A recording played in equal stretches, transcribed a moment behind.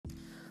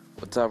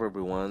What's up,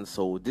 everyone?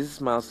 So, this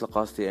is Miles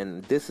Lacoste,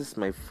 and this is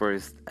my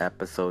first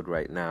episode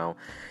right now.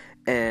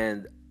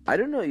 And I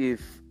don't know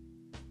if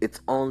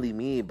it's only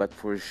me, but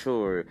for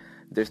sure,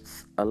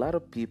 there's a lot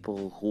of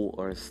people who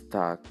are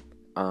stuck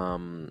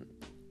um,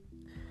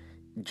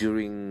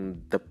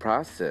 during the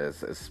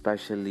process,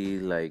 especially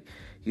like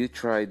you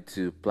tried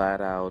to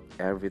plan out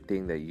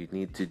everything that you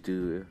need to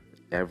do,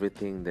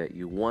 everything that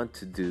you want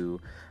to do,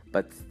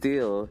 but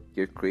still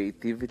your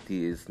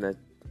creativity is not,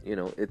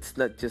 it's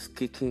not just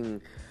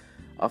kicking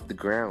off the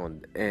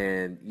ground,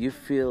 and you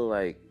feel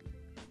like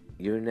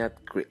you're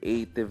not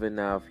creative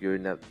enough, you're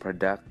not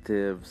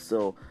productive.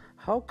 So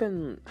how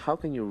can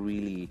you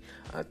really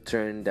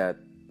turn that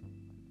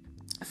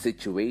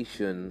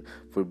situation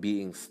for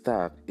being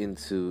stuck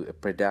into a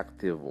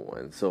productive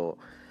one? So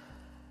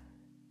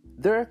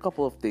there are a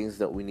couple of things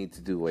that we need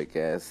to do, I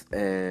guess.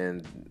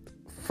 And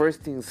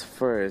first things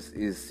first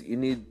is you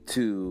need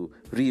to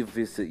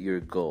revisit your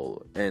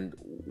goal. And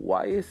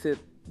why is it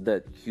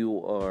that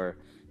you are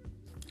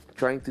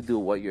trying to do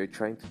what you're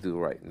trying to do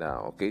right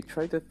now? Okay,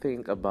 try to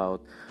think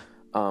about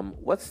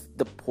what's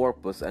the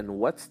purpose and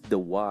what's the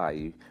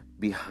why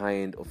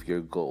behind of your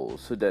goal,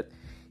 so that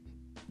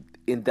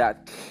in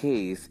that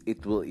case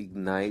it will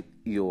ignite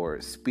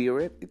your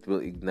spirit, it will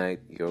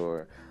ignite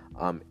your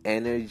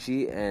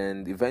energy,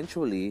 and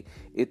eventually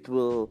it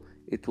will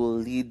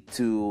lead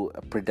to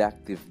a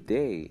productive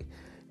day.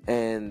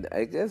 And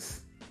I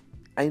guess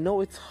I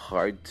know it's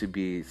hard to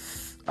be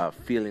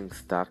feeling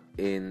stuck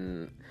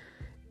in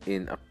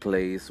a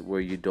place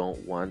where you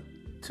don't want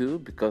to,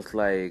 because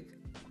like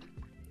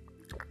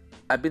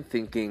I've been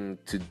thinking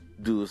to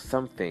do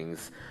some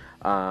things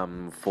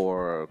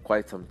for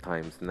quite some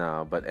times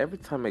now, but every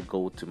time I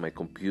go to my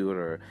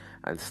computer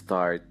and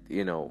start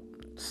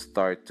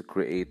to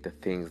create the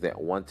things that I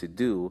want to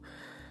do,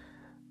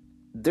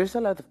 there's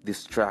a lot of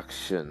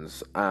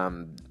distractions.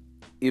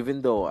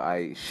 Even though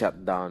I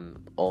shut down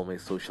all my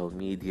social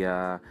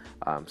media,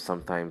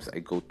 sometimes I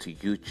go to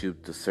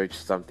YouTube to search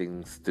some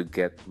things to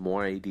get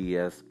more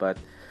ideas, but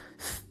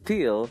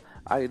still,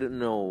 I don't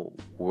know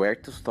where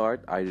to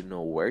start. I don't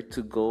know where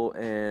to go,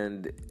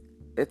 and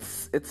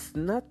it's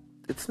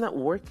not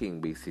working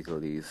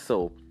basically.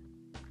 So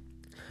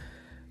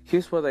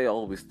here's what I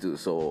always do.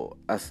 So,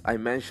 as I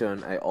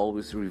mentioned, I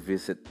always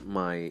revisit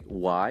my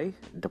why,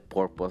 the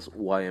purpose,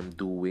 why I'm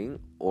doing,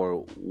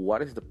 or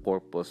what is the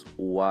purpose,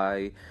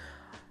 why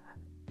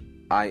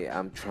I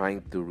am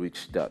trying to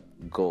reach that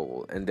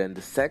goal. And then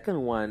the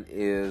second one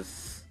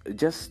is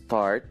just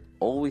start,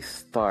 always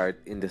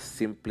start in the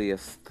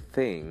simplest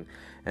thing.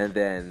 And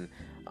then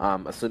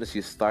as soon as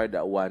you start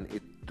that one,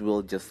 it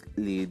will just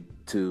lead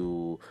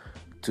to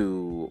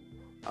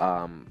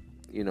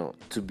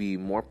to be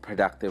more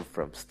productive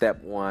from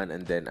step one.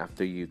 And then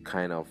after you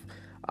kind of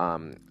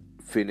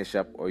finish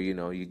up, or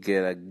you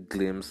get a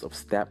glimpse of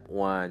step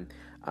one,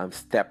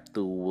 step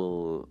two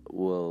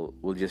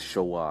will just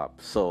show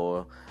up.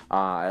 So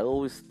I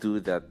always do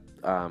that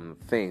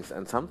things,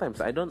 and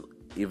sometimes I don't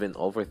even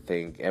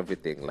overthink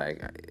everything.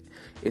 Like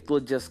it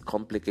will just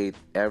complicate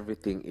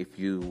everything if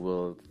you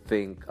will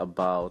think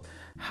about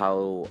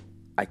how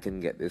I can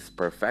get this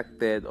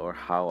perfected, or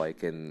how I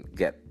can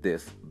get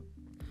this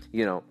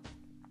you know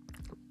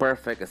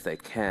perfect as I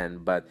can.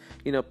 But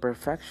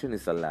perfection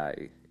is a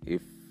lie,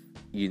 if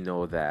you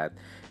know that.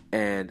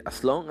 And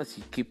as long as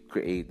you keep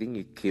creating,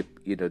 you keep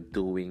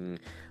doing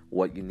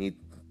what you need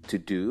to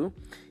do,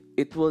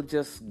 it will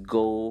just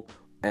go,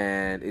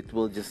 and it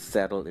will just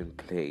settle in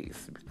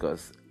place.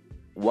 Because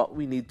what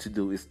we need to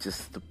do is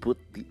just to put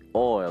the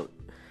oil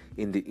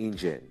in the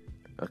engine.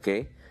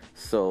 Okay,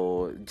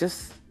 so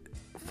just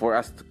for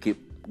us to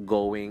keep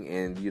going,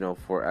 and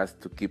for us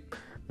to keep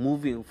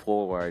moving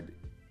forward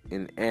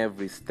in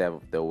every step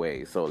of the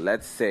way. So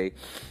let's say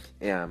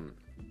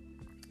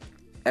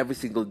every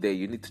single day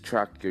you need to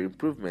track your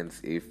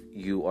improvements, if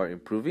you are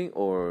improving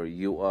or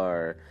you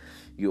are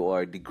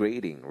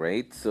degrading,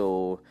 right?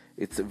 So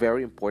it's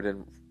very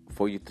important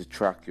for you to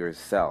track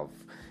yourself.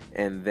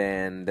 And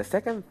then the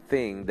second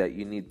thing that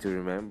you need to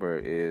remember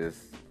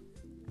is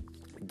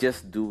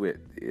just do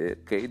it.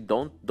 Okay,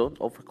 don't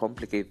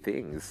overcomplicate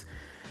things,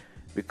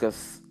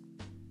 because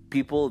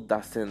people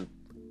doesn't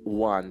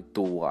want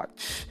to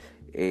watch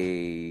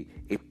a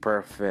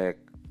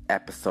perfect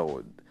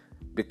episode,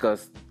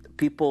 because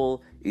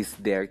people is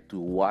there to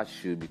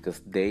watch you because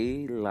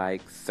they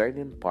like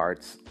certain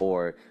parts,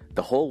 or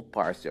the whole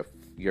parts of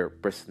your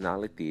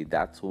personality.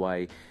 That's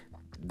why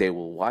they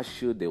will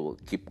watch you, they will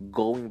keep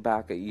going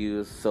back at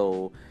you.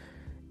 So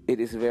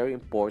it is very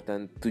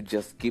important to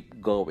just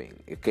keep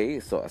going. Okay,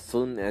 so as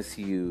soon as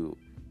you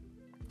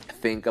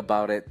think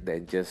about it,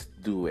 then just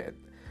do it.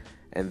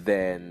 And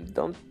then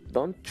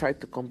don't try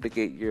to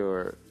complicate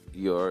your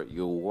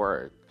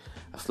work,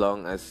 as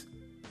long as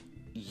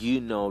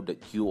you know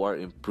that you are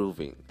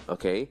improving.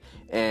 Okay,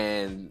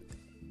 and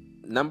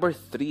number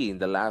three,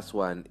 the last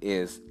one,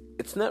 is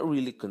it's not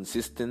really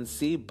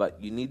consistency,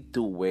 but you need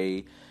to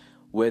weigh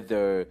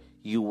whether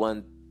you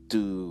want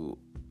to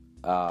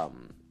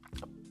um,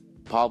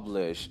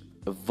 publish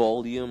a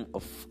volume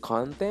of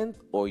content,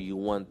 or you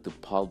want to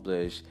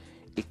publish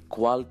a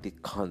quality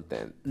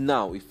content.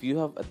 Now, if you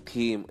have a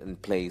team in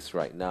place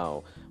right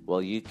now,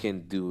 well, you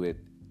can do it.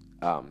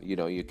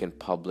 You can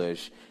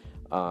publish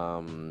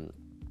volume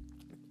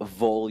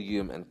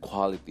and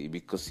quality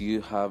because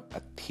you have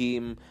a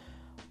team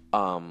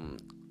um,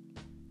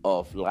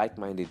 of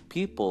like-minded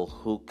people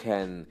who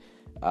can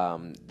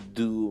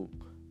do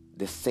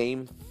the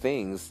same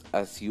things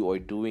as you are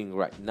doing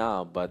right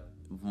now, but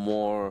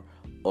more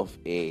of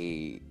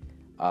a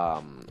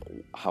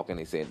how can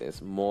I say this?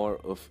 More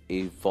of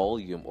a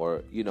volume,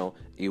 or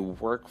a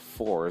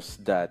workforce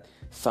that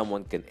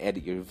someone can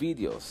edit your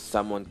videos,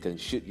 someone can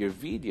shoot your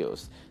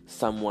videos,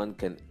 someone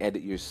can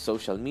edit your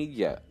social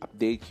media,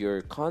 update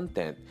your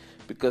content.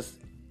 Because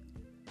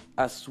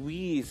as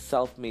we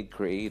self-made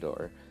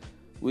creator,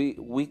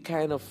 we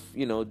kind of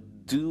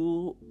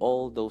do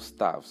all those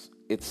stuffs.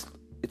 It's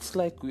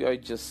like we are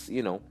just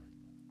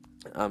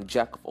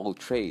jack of all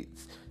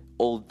trades,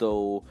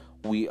 although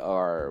we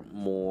are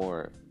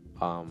more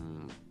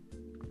um,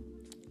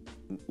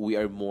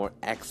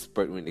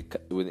 expert when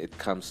it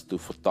comes to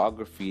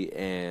photography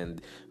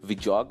and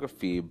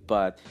videography.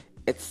 But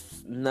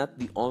it's not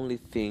the only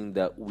thing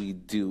that we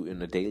do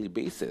on a daily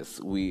basis.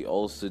 We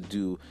also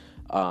do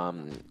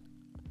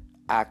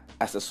act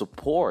as a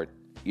support,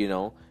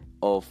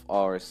 of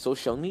our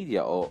social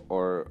media,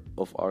 or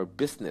of our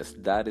business.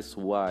 That is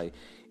why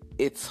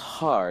it's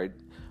hard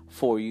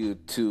for you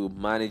to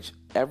manage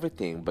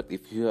everything. But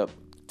if you have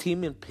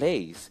team in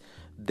place,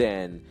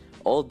 then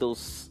all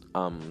those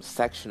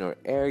section or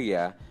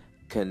area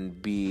can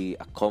be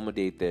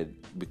accommodated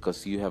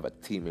because you have a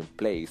team in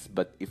place.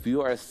 But if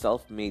you are a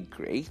self-made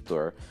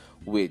creator,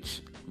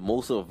 which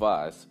most of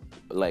us,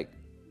 like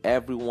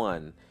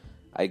everyone,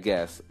 I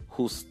guess,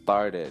 who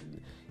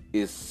started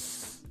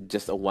is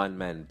just a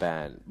one-man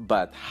band.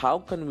 But how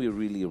can we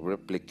really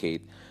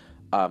replicate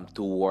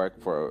to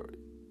work for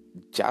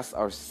just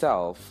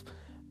ourselves,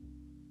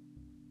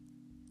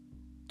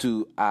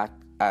 to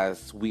act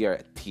as we are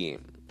a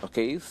team?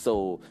 Okay,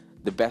 so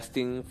the best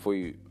thing for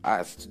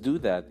us to do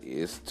that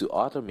is to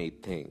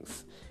automate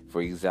things.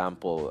 For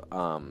example,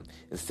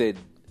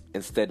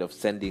 instead of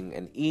sending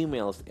an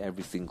emails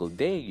every single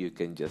day, you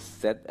can just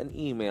set an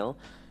email,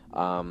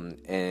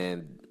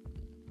 and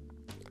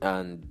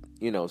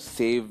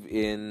save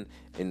in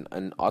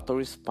an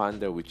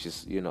autoresponder, which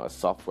is a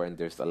software. And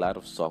there's a lot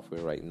of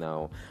software right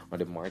now on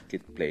the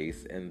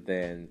marketplace. And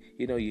then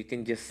you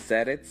can just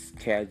set it,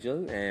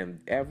 schedule, and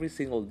every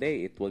single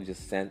day it will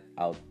just send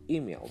out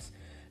emails.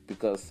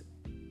 Because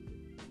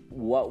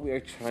what we are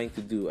trying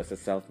to do as a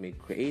self-made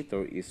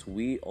creator is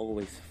we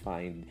always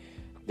find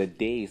the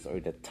days or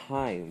the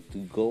time to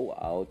go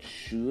out,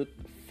 shoot,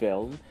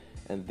 film,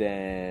 and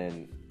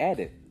then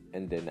edit.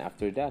 And then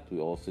after that, we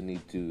also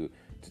need to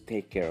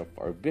take care of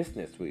our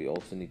business. We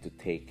also need to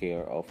take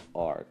care of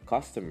our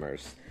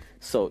customers.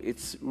 So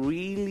it's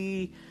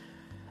really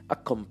a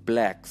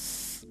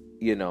complex,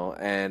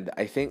 and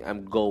I think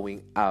I'm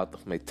going out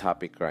of my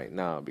topic right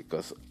now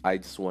because I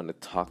just want to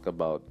talk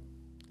about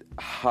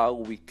how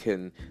we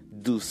can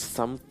do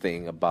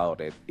something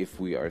about it if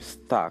we are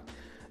stuck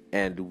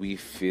and we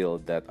feel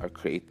that our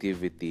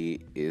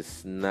creativity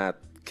is not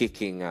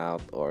kicking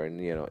out, or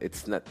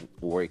it's not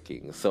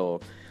working. So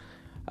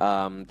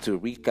to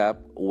recap,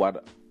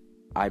 what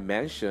I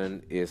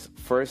mentioned is,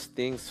 first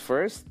things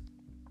first,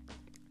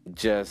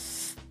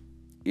 just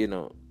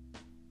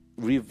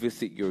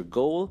revisit your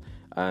goal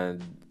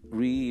and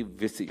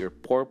revisit your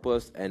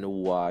purpose and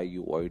why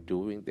you are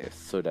doing this,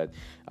 so that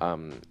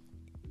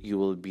you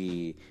will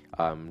be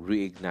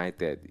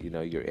reignited.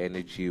 Your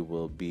energy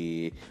will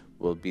be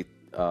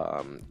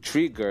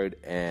triggered,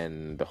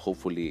 and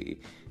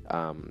hopefully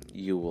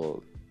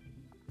you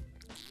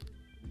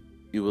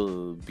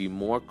will be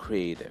more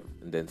creative.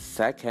 And then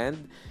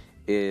second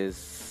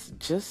is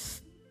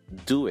just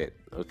do it.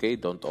 Okay,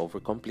 don't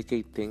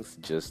overcomplicate things,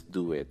 just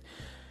do it.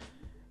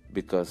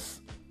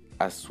 Because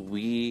as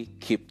we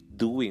keep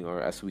doing,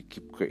 or as we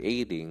keep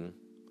creating,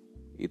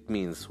 it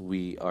means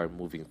we are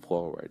moving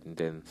forward. And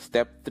then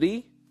step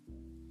 3,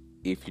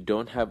 if you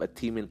don't have a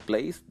team in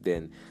place,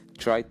 then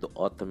try to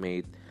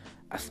automate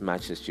as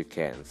much as you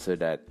can, so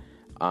that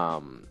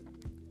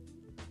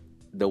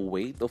the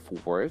weight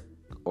of work,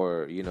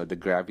 or the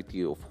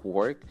gravity of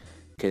work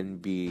can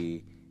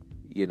be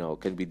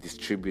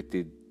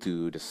distributed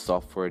to the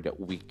software that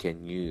we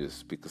can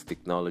use. Because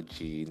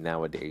technology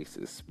nowadays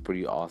is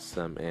pretty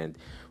awesome, and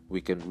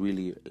we can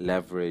really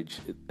leverage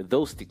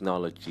those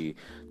technology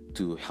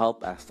to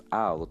help us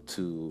out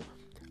to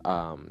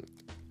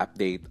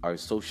update our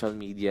social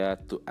media,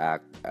 to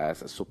act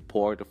as a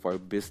support of our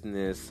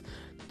business,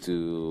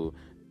 to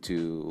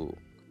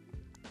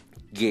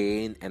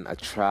gain and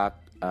attract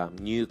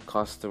new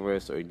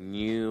customers or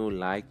new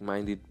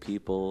like-minded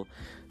people.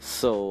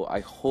 So I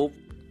hope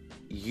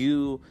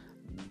you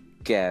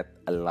get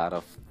a lot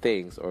of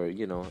things, or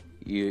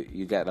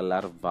you get a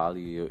lot of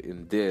value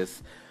in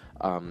this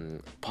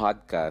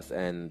podcast.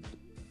 And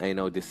I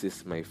know this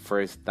is my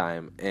first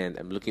time, and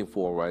I'm looking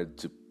forward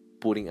to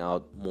putting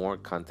out more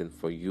content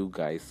for you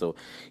guys. So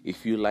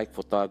if you like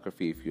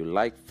photography, if you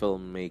like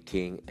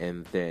filmmaking,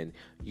 and then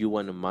you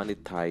want to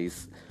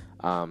monetize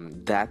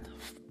that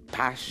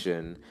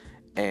passion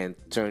and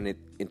turn it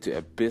into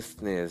a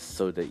business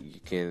so that you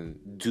can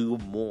do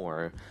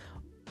more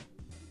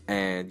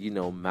and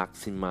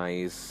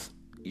maximize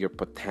your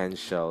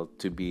potential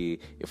to be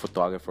a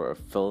photographer or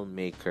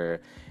filmmaker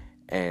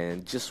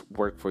and just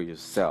work for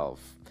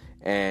yourself.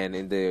 And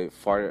in the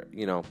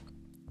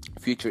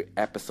future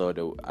episode,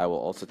 I will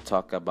also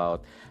talk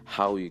about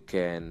how you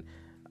can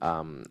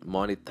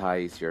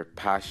monetize your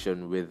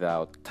passion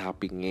without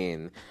tapping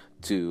in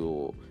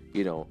to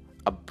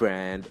a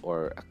brand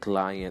or a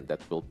client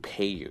that will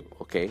pay you.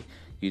 Okay,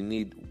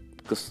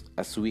 because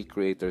as we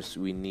creators,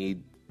 we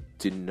need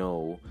to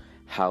know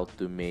how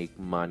to make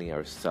money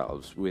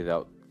ourselves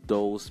without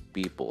those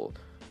people.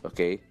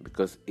 Okay,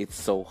 because it's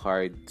so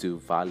hard to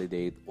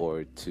validate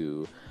or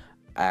to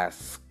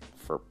ask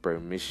for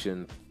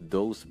permission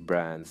those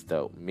brands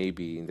that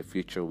maybe in the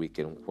future we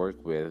can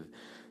work with,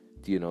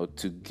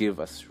 to give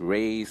us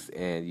raise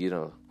and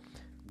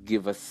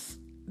give us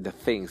the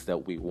things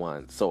that we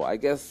want. So I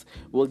guess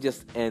we'll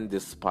just end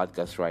this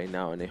podcast right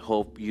now, and I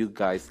hope you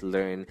guys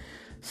learn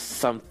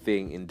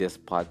something in this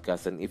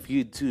podcast. And if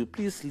you do,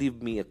 please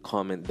leave me a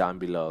comment down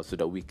below so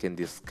that we can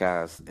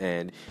discuss.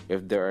 And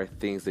if there are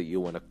things that you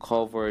want to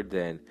cover,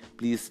 then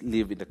please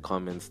leave in the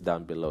comments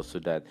down below so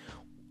that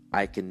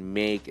I can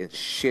make and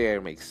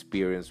share my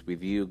experience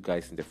with you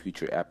guys in the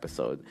future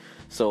episode.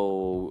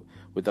 So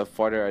without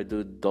further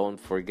ado, don't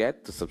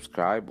forget to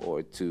subscribe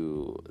or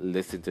to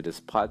listen to this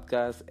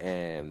podcast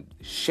and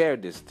share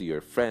this to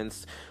your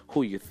friends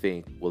who you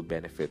think will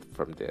benefit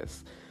from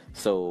this.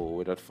 So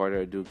without further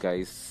ado,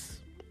 guys,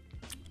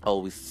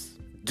 always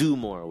do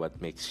more what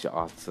makes you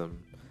awesome,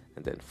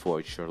 and then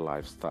forge your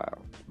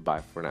lifestyle. Bye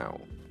for now.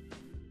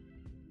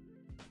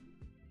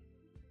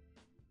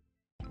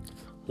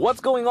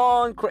 What's going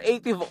on,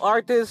 creative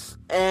artists,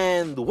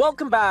 and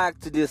welcome back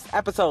to this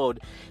episode.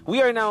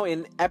 We are now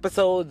in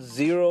episode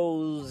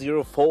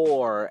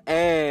 004,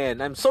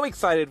 and I'm so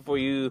excited for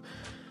you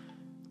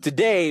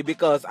today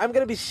because I'm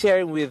going to be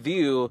sharing with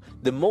you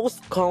the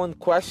most common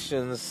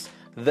questions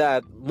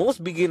that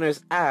most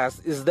beginners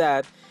ask. Is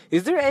there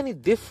any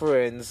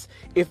difference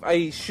if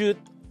I shoot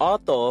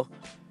auto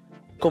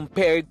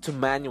compared to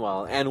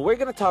manual? And we're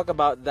gonna talk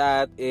about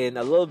that in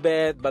a little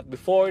bit, but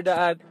before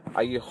that,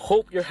 I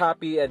hope you're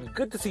happy and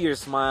good to see your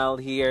smile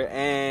here,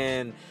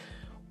 and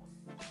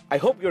I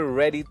hope you're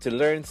ready to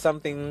learn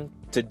something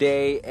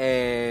today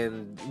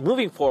and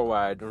moving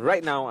forward.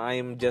 Right now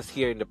I'm just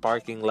here in the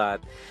parking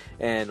lot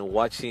and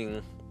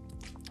watching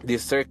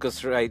this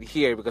circus right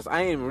here because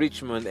I am in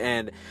Richmond,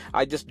 and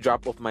I just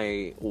dropped off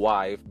my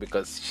wife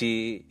because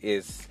she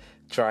is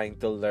trying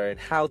to learn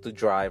how to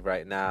drive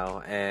right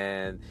now,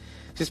 and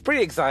she's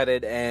pretty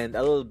excited and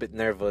a little bit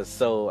nervous,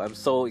 so I'm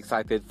so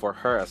excited for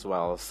her as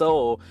well.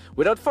 So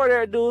without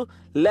further ado,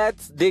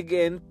 let's dig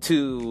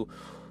into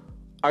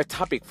our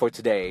topic for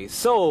today.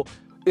 So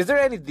is there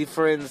any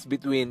difference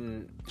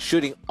between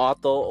shooting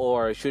auto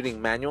or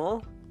shooting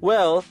manual?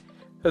 Well,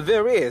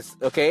 there is,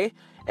 okay?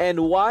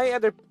 And why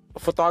other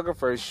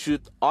photographers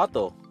shoot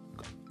auto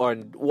or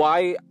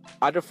why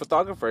other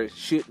photographers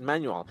shoot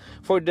manual?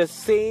 For the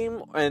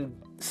same and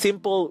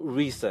simple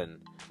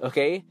reason,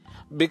 okay?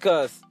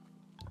 Because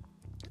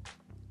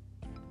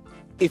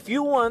if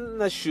you want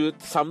to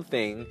shoot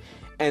something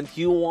and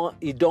you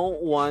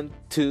don't want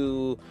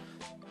the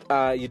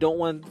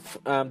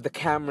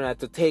camera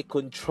to take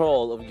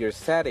control of your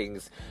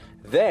settings,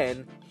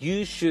 then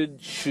you should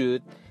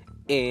shoot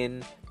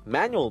in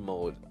manual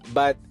mode.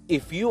 But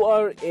if you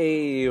are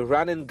a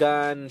run and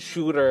gun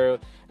shooter,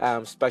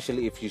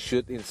 especially if you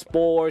shoot in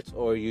sports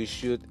or you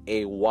shoot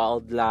a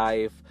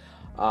wildlife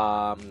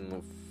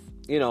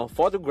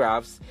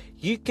photographs,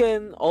 you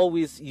can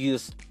always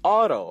use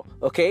auto.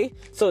 Okay,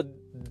 so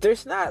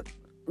there's not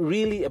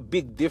really a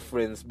big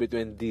difference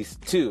between these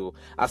two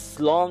as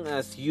long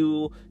as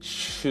you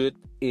shoot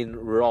in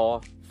raw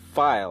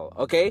file.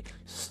 Okay,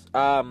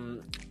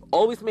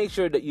 always make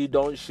sure that you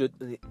don't shoot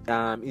in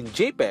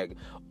JPEG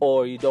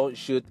or you don't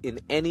shoot in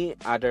any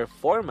other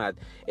format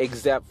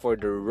except for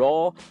the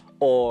raw,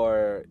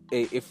 or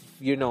if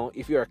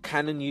you're a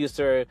Canon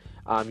user,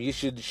 you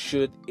should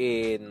shoot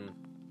in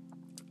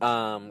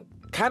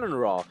Canon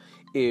RAW.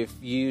 If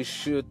you use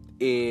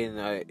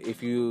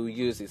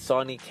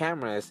Sony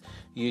cameras,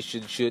 you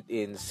should shoot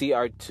in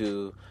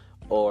CR2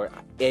 or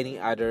any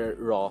other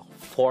RAW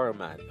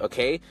format,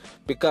 okay?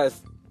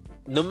 Because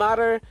no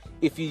matter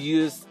if you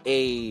use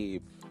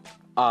a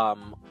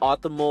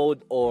auto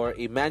mode or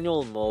a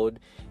manual mode,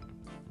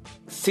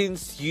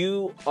 since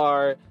you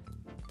are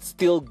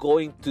still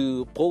going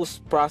to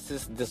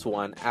post-process this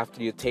one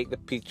after you take the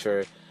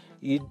picture,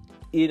 you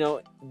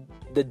know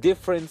the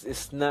difference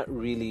is not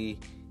really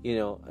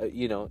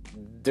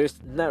there's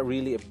not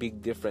really a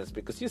big difference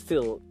because you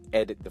still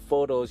edit the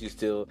photos, you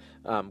still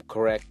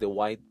correct the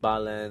white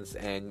balance,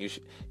 and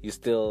you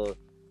still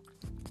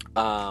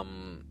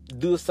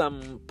do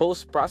some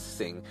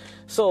post-processing.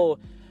 So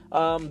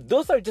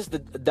those are just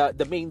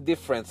the main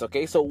difference.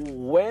 Okay, so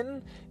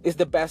when is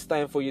the best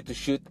time for you to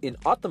shoot in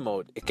auto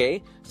mode?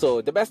 Okay,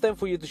 so the best time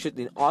for you to shoot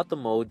in auto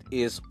mode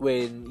is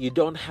when you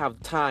don't have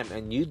time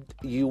and you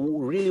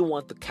really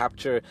want to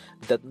capture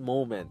that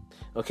moment.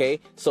 Okay,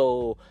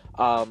 so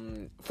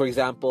for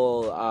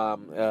example,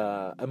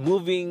 a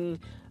moving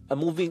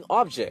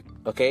object.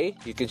 Okay,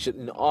 you can shoot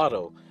in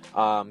auto.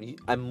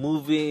 A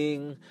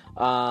moving,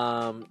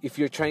 if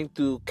you're trying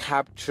to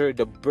capture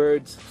the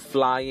birds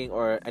flying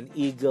or an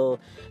eagle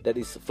that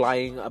is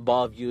flying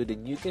above you,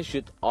 then you can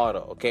shoot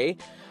auto. Okay,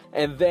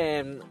 and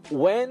then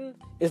when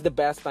is the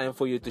best time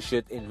for you to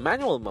shoot in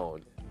manual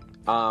mode?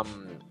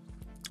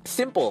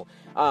 Simple.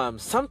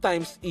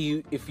 Sometimes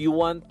if you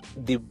want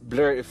the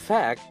blur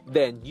effect,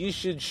 then you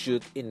should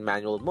shoot in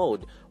manual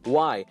mode.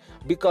 Why?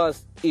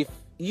 Because if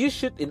you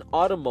shoot in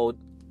auto mode,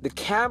 the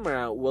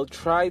camera will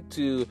try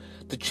to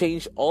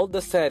change all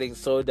the settings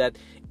so that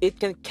it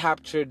can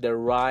capture the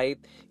right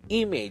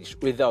image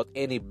without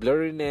any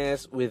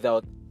blurriness,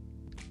 without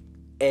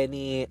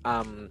any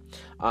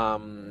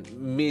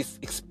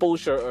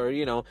mis-exposure, or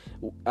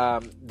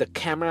the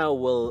camera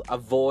will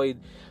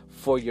avoid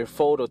for your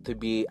photo to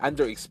be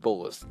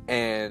underexposed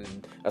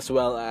and as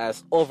well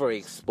as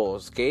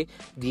overexposed. Okay,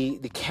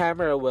 the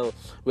camera will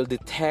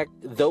detect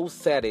those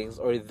settings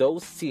or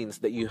those scenes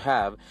that you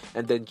have,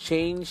 and then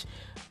change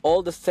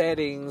all the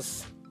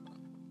settings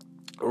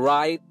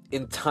right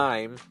in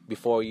time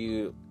before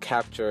you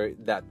capture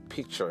that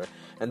picture.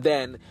 And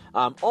then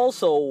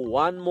also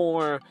one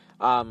more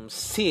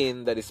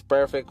scene that is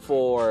perfect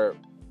for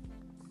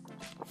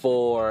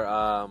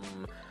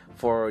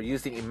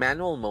using in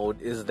manual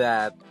mode is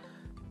that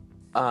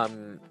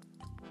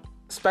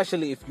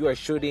especially if you are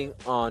shooting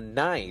on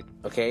night.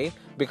 Okay,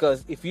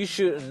 because if you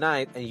shoot at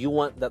night and you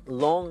want that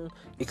long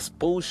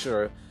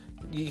exposure,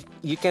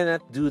 you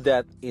cannot do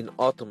that in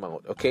auto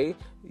mode. Okay,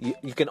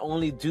 you can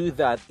only do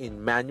that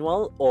in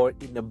manual or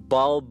in a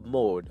bulb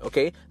mode.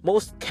 Okay,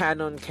 most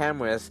Canon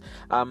cameras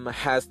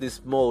has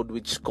this mode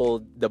which is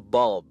called the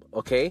bulb.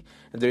 Okay,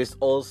 and there is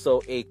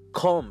also a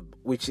comb,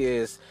 which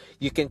is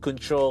you can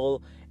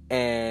control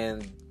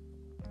and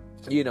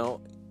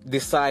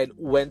decide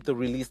when to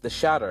release the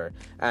shutter,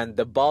 and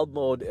the bulb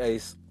mode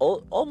is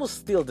almost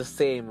still the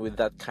same with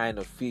that kind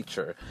of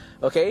feature.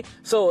 Okay,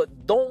 so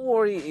don't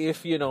worry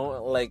if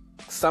like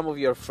some of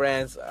your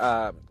friends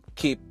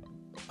keep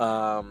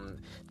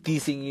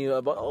teasing you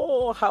about,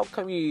 oh, how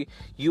come you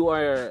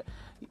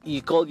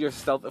call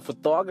yourself a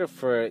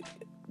photographer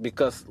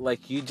because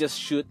like you just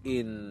shoot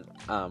in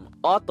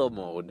auto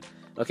mode.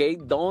 Okay,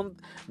 don't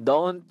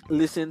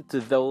listen to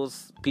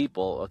those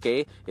people.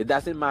 Okay, it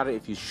doesn't matter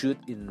if you shoot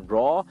in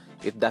RAW,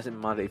 it doesn't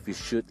matter if you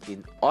shoot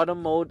in auto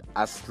mode,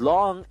 as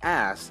long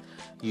as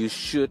you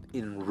shoot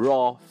in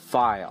RAW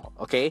file.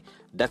 Okay,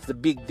 that's the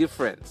big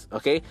difference.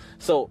 Okay,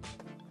 so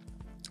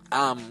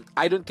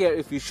I don't care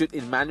if you shoot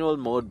in manual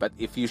mode, but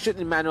if you shoot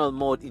in manual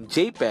mode in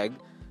JPEG,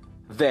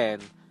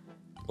 then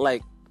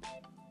like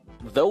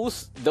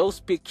those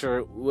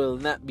picture will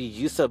not be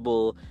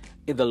usable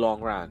in the long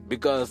run,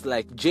 because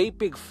like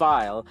JPEG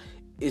file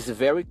is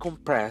very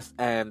compressed,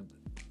 and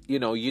you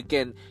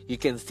can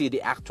see the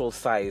actual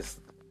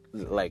size.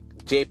 Like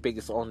JPEG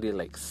is only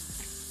like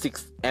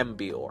 6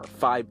 MB or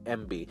 5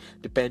 MB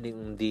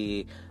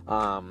depending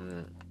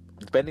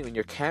on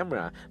your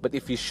camera. But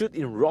if you shoot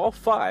in RAW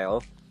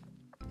file,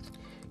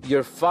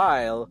 your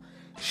file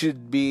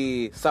should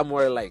be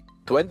somewhere like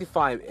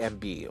 25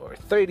 MB or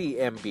 30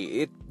 MB.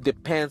 It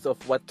depends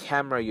of what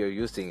camera you're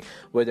using,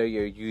 whether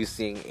you're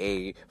using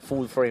a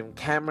full frame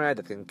camera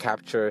that can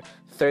capture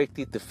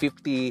 30 to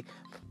 50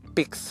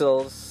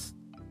 pixels,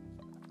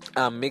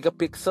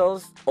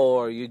 megapixels,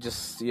 or you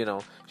just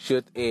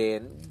shoot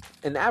in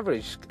an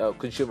average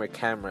consumer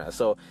camera.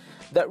 So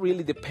that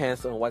really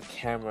depends on what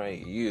camera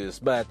you use.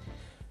 But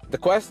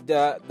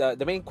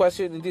the main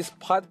question in this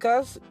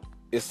podcast,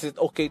 is it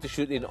okay to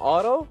shoot in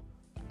auto?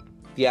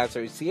 The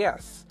answer is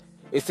yes.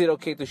 Is it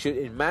okay to shoot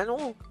in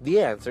manual?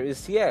 The answer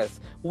is yes.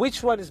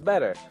 Which one is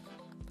better?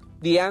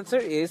 The answer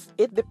is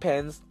it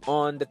depends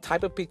on the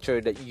type of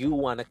picture that you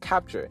want to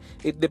capture.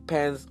 It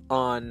depends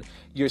on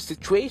your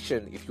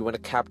situation. If you want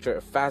to capture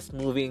a fast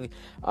moving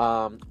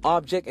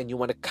object and you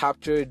want to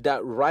capture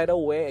that right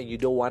away and you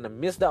don't want to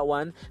miss that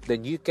one,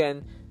 then you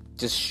can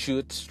just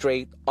shoot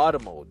straight auto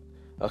mode.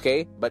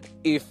 Okay, but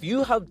if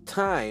you have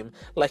time,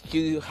 like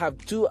you have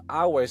 2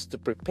 hours to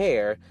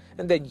prepare,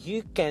 and then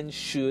you can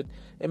shoot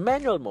in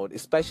manual mode,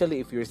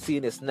 especially if your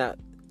scene is not,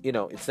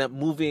 it's not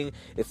moving,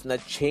 it's not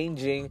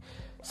changing,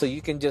 so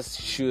you can just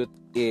shoot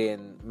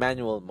in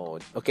manual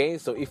mode. Okay,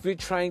 so if you're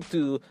trying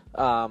to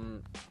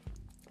come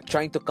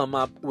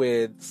up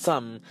with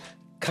some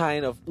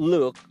kind of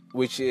look,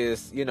 which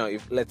is,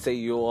 if let's say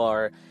you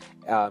are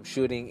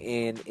shooting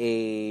in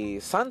a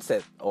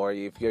sunset, or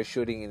if you're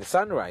shooting in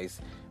sunrise,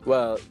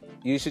 well,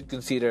 you should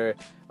consider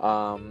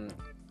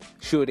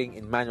shooting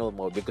in manual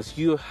mode, because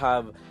you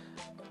have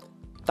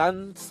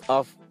tons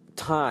of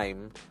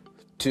time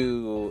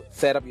to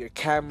set up your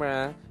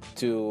camera,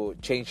 to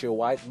change your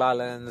white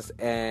balance,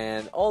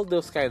 and all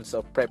those kinds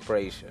of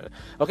preparation.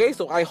 Okay,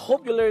 so I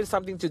hope you learned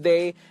something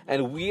today,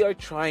 and we are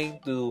trying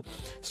to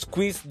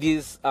squeeze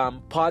this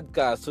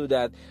podcast so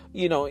that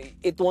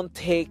it won't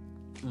take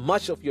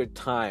much of your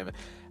time.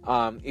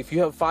 If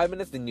you have 5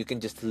 minutes, then you can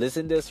just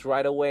listen this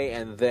right away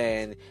and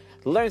then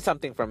learn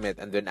something from it.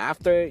 And then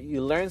after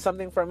you learn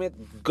something from it,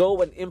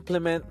 go and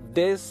implement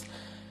this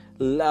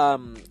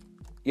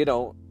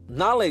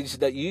knowledge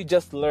that you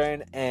just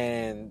learned,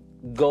 and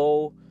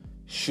go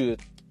shoot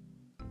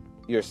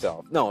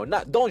yourself.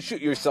 Don't shoot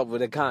yourself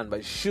with a gun,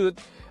 but shoot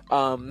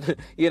the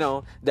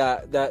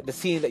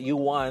scene that you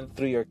want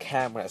through your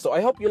camera. So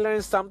I hope you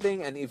learned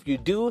something, and if you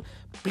do,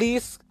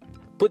 please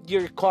put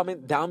your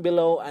comment down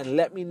below and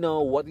let me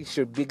know what is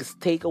your biggest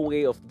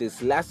takeaway of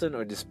this lesson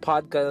or this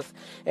podcast.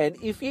 And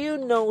if you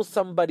know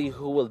somebody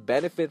who will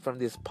benefit from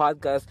this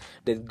podcast,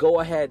 then go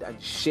ahead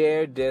and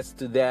share this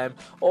to them,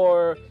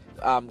 or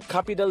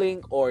copy the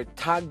link, or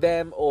tag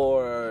them,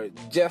 or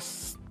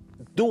just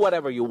do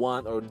whatever you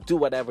want, or do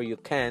whatever you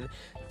can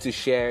to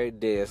share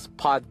this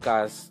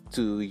podcast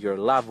to your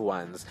loved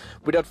ones.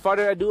 Without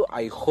further ado,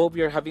 I hope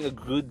you're having a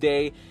good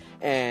day,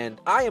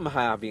 and I am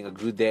having a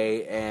good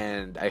day,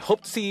 and I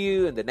hope to see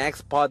you in the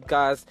next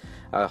podcast.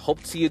 I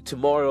hope to see you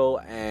tomorrow,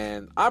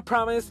 and I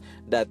promise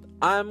that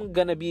I'm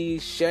gonna be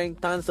sharing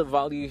tons of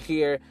value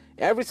here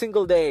every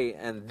single day,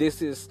 and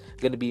this is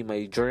gonna be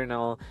my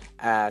journal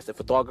as a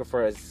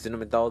photographer, as a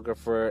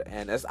cinematographer,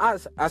 and as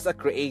a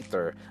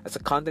creator, as a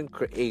content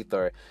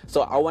creator.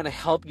 So I want to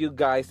help you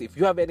guys. If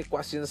you have any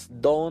questions,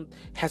 don't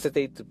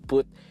hesitate to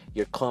put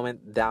your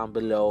comment down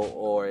below,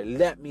 or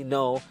let me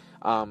know.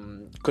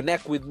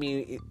 Connect with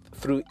me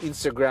through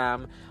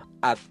Instagram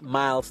at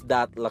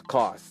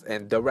miles.lacoste,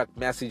 and direct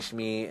message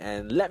me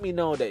and let me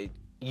know that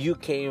you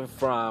came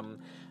from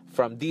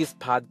this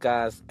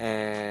podcast,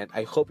 and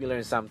I hope you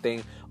learned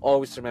something.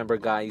 Always remember,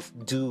 guys,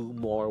 do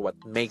more what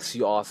makes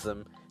you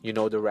awesome. You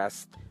know the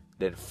rest.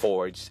 Then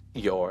forge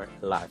your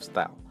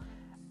lifestyle.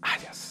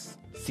 Adios.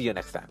 See you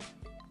next time.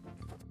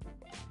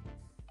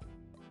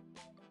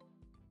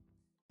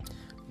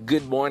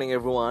 Good morning,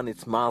 everyone.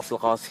 It's Miles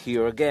Lacoste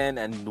here again,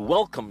 and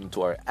welcome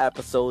to our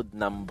episode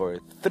number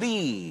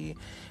 3.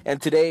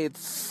 And today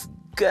it's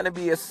gonna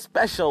be a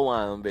special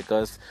one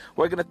because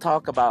we're gonna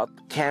talk about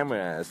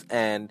cameras,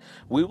 and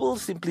we will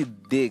simply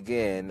dig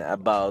in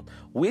about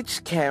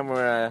which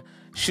camera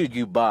should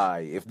you buy.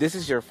 If this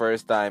is your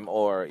first time,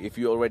 or if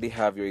you already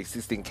have your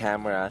existing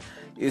camera,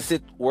 is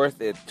it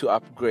worth it to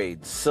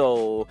upgrade?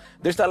 So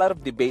there's a lot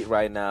of debate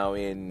right now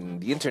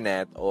in the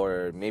internet,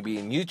 or maybe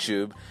in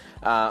YouTube,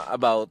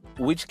 about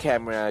which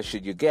camera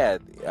should you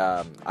get,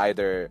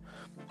 either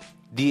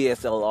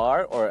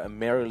DSLR or a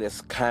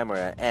mirrorless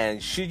camera,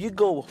 and should you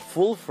go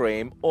full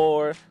frame,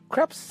 or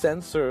crop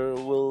sensor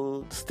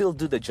will still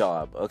do the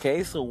job.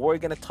 Okay, so we're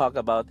gonna talk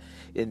about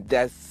in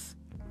this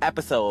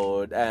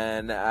episode,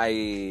 and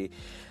I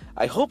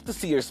hope to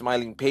see your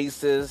smiling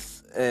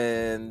faces,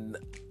 and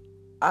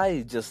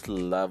I just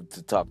love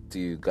to talk to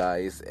you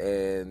guys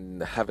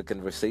and have a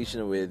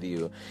conversation with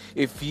you.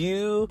 If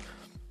you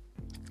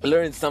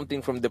learned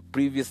something from the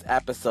previous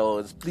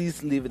episodes,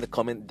 please leave in the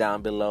comment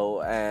down below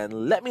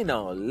and let me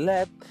know.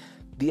 Let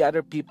the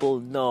other people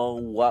know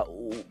what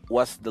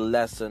was the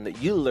lesson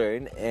that you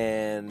learned,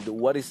 and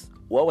what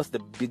was the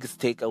biggest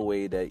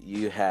takeaway that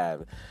you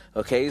have.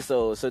 Okay,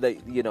 so that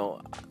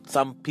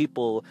some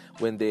people,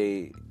 when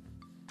they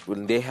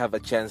have a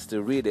chance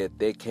to read it,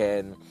 they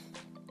can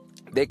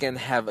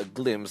have a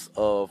glimpse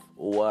of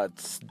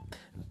what's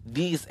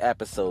these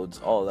episodes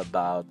all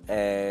about.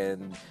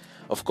 And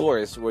of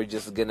course, we're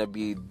just gonna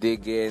be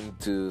digging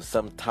to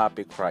some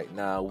topic right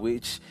now,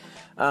 which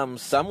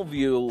some of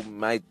you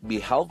might be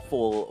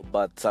helpful,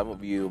 but some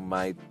of you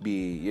might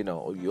be, you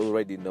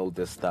already know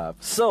this stuff.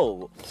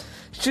 So,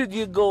 should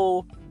you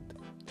go,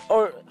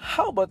 or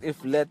how about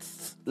if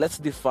let's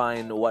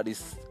define what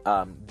is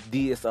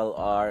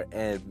DSLR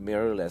and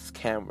mirrorless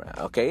camera,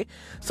 okay?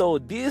 So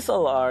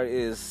DSLR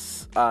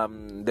is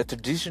the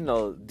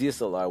traditional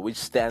DSLR, which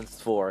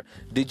stands for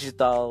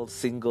digital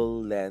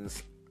single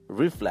lens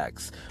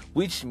reflex,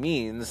 which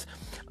means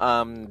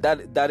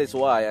that is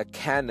why a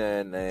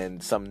Canon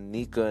and some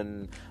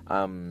Nikon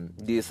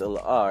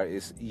DSLR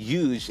is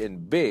huge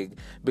and big,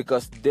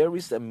 because there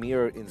is a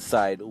mirror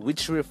inside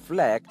which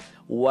reflect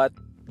what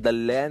the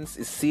lens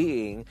is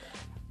seeing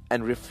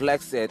and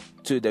reflects it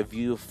to the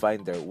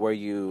viewfinder where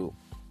you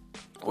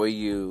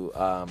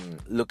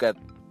look at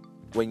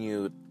when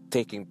you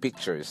taking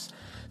pictures.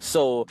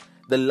 So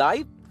the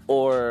light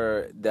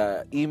or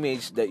the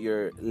image that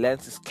your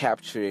lens is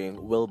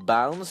capturing will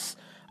bounce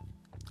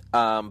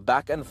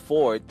back and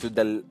forth to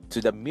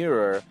the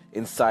mirror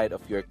inside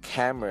of your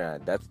camera.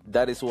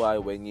 That is why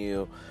when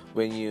you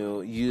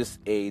use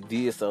a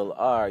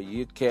DSLR,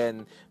 you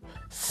can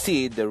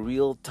see the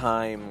real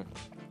time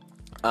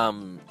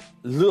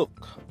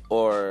look,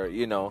 or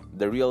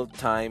the real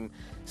time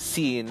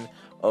scene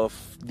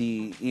of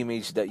the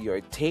image that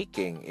you're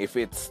taking. If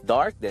it's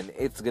dark, then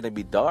it's gonna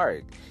be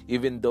dark,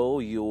 even though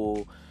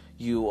you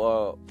you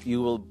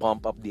will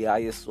bump up the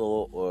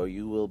ISO, or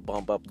you will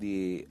bump up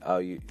the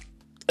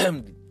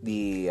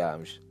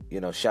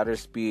the shutter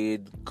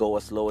speed, go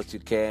as low as you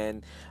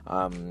can.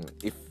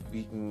 If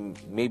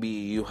maybe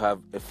you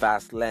have a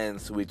fast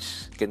lens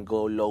which can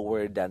go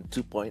lower than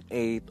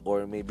 2.8,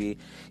 or maybe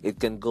it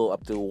can go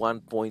up to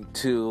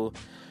 1.2,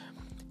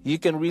 you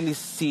can really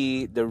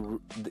see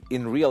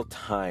in real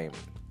time.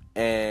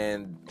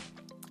 And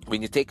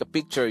when you take a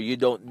picture, you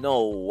don't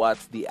know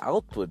what's the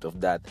output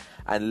of that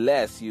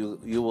unless you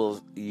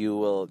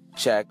will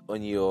check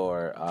on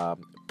your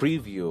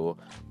preview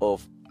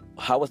of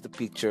how was the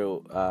picture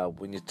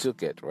when you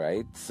took it,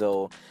 right?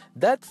 So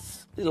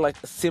that's like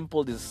a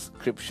simple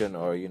description,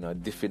 or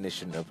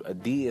definition of a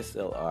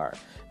DSLR.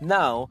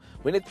 Now,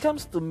 when it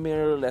comes to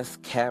mirrorless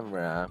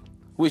camera,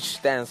 which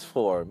stands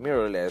for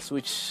mirrorless,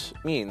 which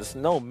means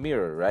no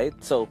mirror, right?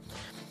 So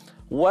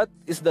what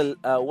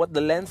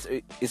the lens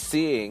is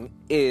seeing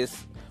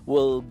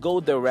will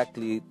go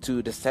directly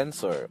to the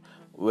sensor,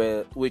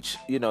 which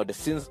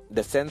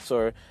the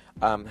sensor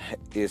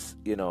is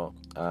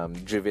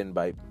driven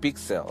by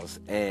pixels,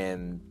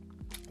 and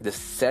the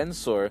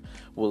sensor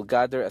will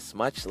gather as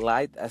much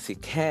light as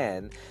it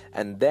can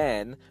and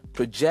then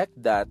project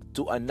that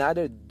to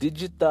another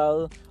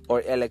digital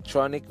or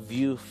electronic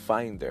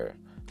viewfinder.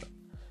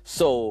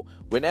 So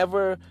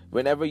whenever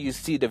you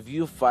see the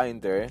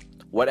viewfinder,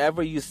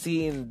 whatever you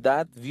see in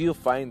that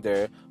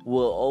viewfinder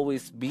will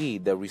always be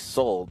the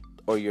result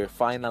or your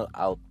final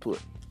output.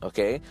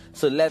 Okay,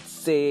 so let's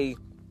say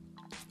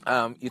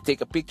you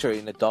take a picture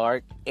in a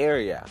dark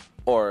area,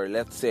 or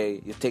let's say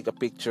you take a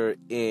picture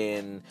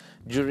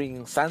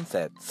during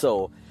sunset.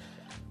 So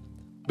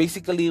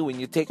basically, when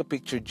you take a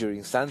picture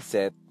during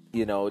sunset,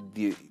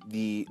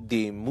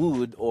 the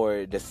mood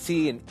or the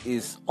scene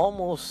is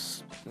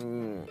almost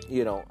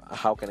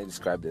how can I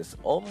describe this?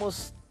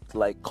 Almost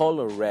like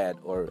color red,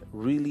 or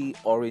really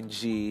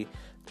orangey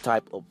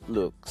type of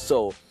look.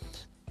 So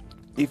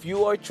if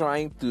you are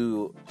trying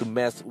to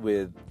mess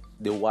with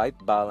the white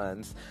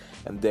balance,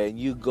 and then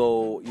you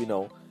go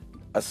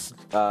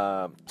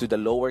to the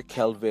lower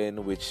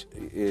Kelvin, which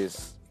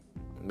is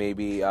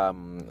maybe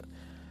down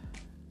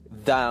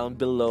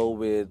below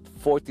with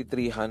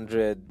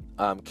 4300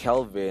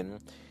 Kelvin,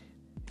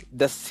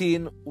 the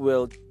scene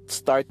will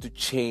start to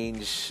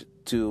change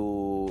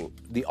to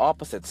the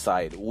opposite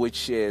side,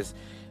 which is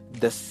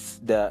the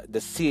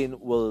scene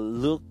will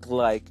look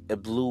like a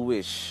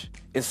bluish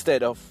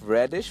instead of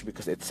reddish,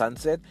 because it's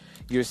sunset.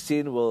 Your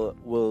scene will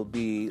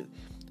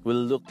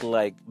look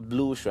like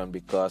bluish one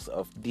because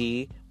of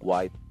the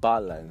white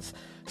balance.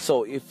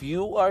 So if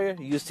you are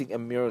using a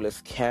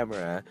mirrorless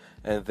camera,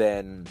 and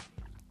then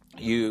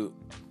you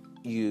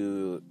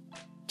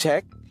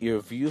check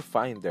your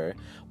viewfinder,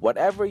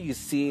 whatever you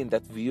see in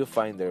that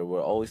viewfinder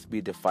will always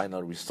be the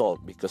final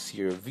result, because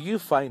your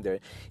viewfinder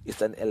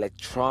is an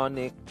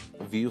electronic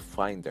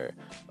viewfinder.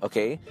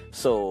 Okay,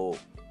 so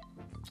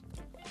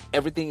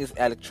everything is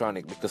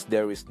electronic because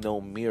there is no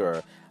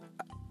mirror.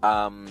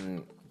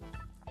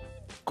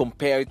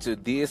 Compared to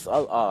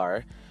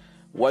DSLR,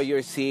 what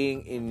you're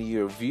seeing in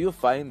your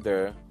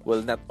viewfinder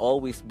will not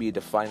always be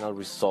the final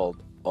result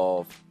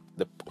of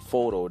the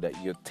photo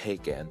that you've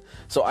taken.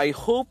 So I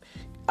hope,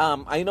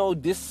 I know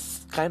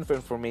this kind of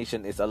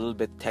information is a little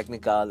bit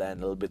technical and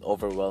a little bit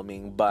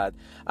overwhelming, but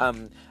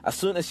as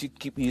soon as you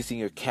keep using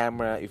your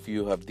camera, if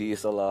you have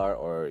DSLR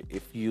or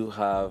if you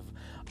have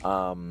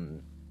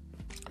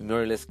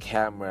mirrorless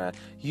camera,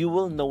 you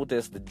will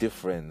notice the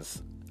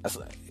difference.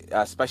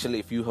 Especially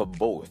if you have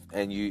both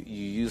and you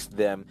use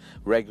them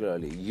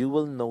regularly, you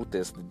will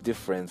notice the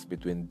difference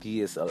between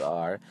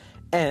DSLR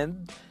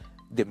and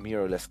the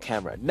mirrorless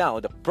camera. Now,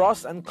 the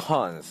pros and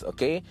cons.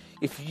 Okay,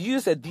 if you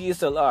use a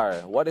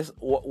DSLR, what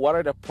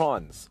are the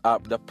pros?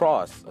 The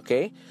pros.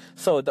 Okay,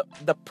 so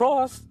the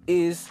pros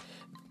is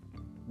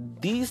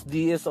this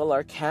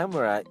DSLR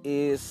camera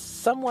is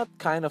somewhat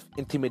kind of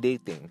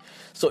intimidating.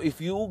 So if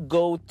you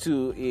go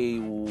to a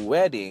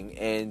wedding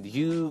and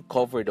you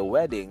cover the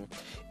wedding,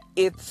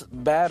 it's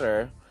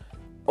better,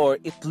 or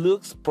it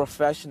looks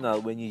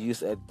professional when you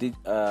use a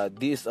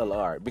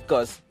DSLR,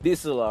 because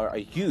DSLR are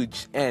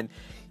huge and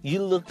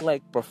you look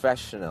like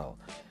professional.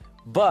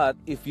 But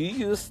if you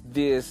use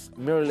this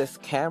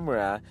mirrorless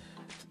camera,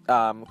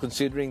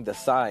 considering the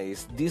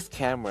size, these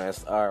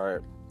cameras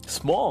are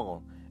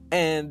small,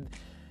 and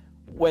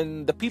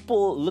when the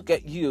people look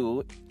at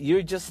you,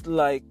 you're just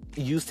like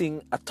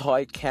using a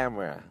toy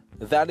camera.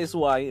 That is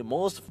why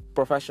most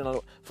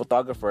professional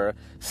photographers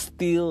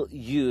still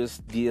use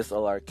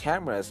DSLR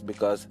cameras,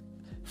 because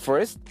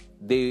first,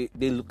 they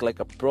look like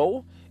a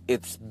pro,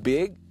 it's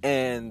big,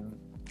 and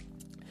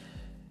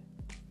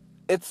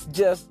it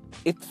feels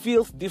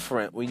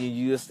different when you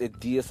use a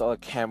DSLR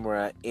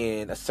camera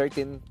in a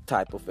certain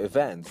type of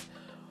event.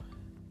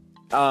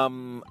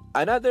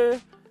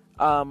 Another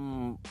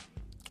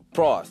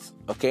pros,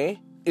 okay,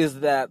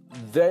 is that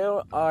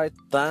there are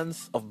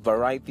tons of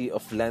variety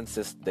of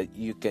lenses that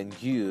you can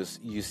use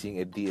using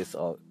a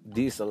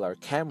DSLR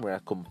camera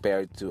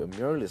compared to a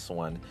mirrorless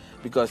one,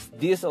 because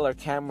DSLR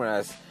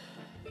cameras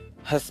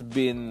has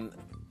been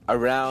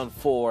around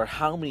for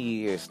how many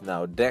years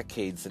now?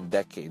 Decades and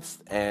decades.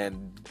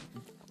 And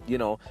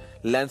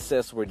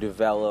lenses were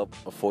developed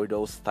for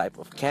those type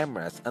of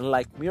cameras.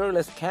 Unlike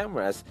mirrorless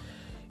cameras,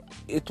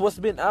 it was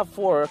been up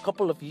for a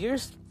couple of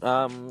years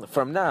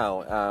from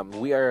now.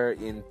 We are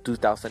in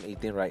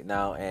 2018 right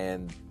now,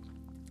 and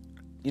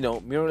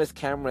mirrorless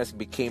cameras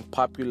became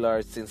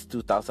popular since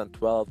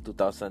 2012,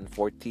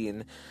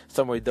 2014,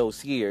 somewhere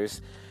those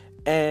years.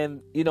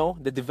 And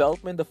the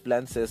development of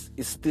lenses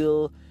is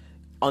still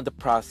on the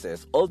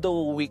process.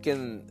 Although we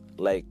can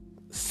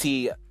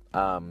see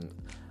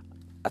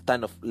a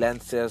ton of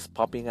lenses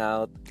popping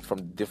out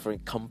from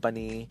different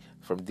company,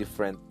 from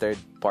different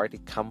third-party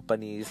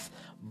companies,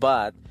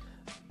 but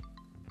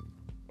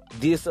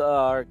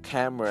DSLR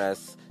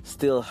cameras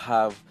still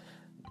have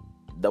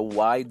the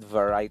wide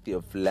variety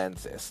of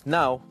lenses.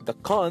 Now, the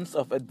cons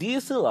of a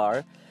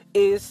DSLR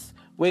is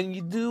when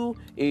you do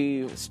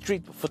a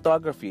street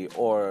photography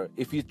or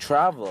if you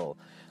travel,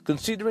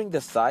 considering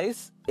the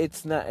size,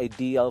 it's not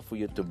ideal for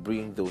you to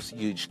bring those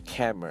huge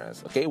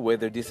cameras, okay?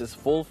 Whether this is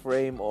full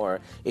frame or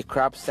a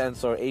crop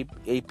sensor,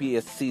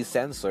 APS-C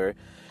sensor,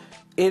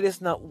 it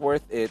is not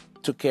worth it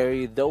to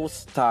carry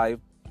those type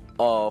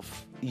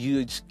of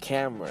huge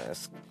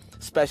cameras,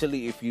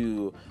 especially if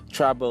you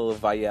travel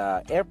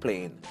via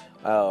airplane,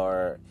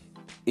 or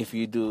if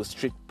you do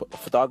street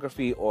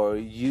photography, or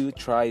you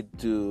try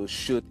to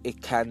shoot a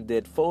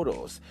candid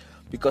photos.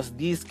 Because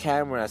these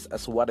cameras,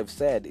 as what I've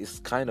said, is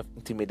kind of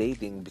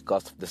intimidating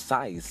because of the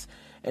size.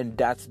 And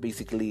that's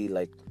basically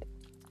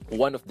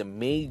one of the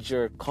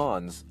major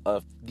cons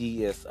of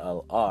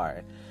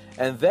DSLR.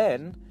 And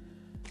then,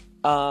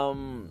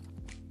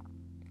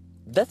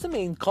 that's the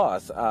main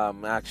cause,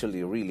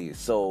 actually, really.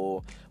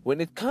 So,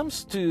 when it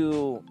comes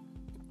to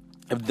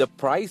the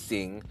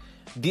pricing,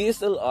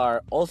 DSLR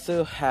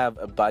also have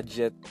a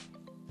budget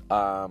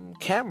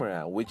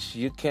camera, which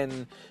you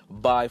can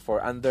buy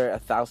for under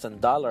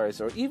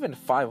 $1,000 or even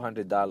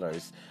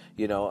 $500.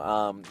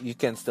 You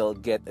can still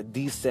get a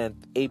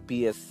decent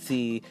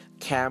APS-C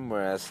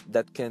cameras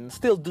that can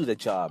still do the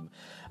job.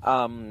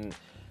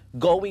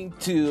 Going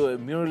to a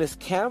mirrorless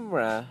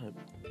camera,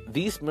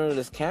 these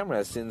mirrorless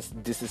cameras, since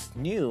this is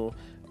new,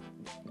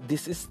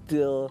 this is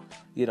still,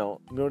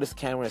 mirrorless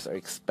cameras are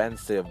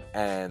expensive,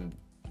 and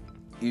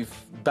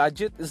if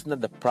budget is not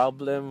the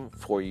problem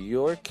for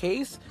your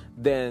case,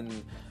 then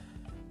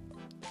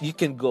you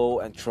can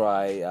go and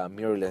try a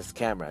mirrorless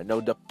camera.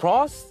 Now, the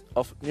pros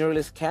of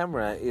mirrorless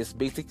camera is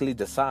basically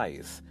the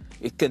size.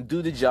 It can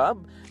do the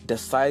job. The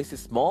size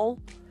is small,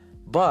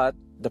 but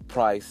the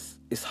price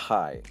is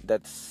high.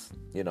 That's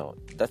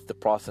the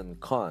pros and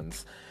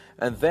cons.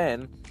 And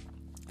then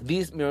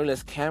these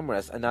mirrorless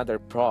cameras, another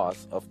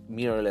pros of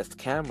mirrorless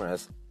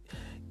cameras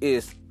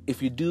is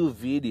if you do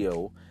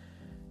video,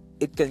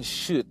 it can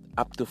shoot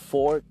up to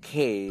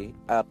 4K,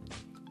 up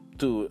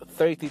to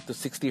 30 to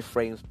 60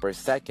 frames per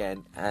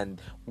second, and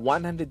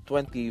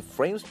 120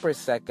 frames per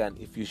second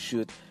if you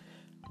shoot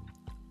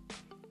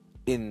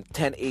in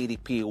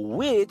 1080p,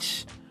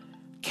 which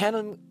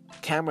Canon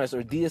cameras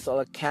or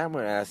DSLR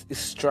cameras is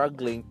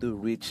struggling to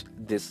reach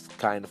this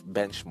kind of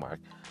benchmark.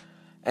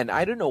 And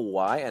I don't know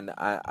why, and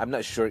I'm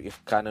not sure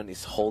if Canon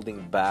is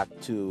holding back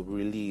to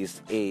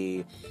release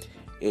a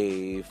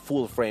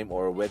full frame,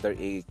 or whether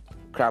a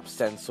crop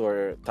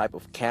sensor type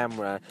of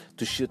camera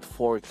to shoot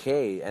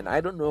 4K. And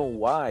I don't know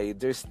why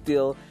they're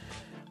still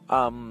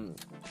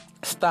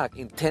stuck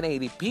in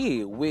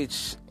 1080p,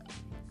 which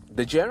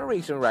the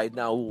generation right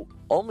now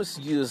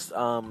almost use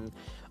a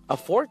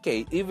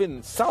 4K.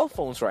 Even cell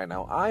phones right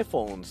now,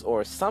 iPhones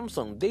or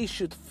Samsung, they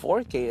shoot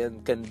 4K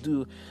and can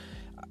do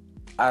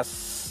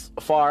as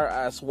far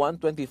as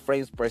 120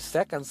 frames per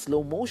second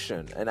slow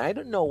motion. And I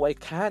don't know why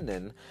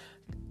Canon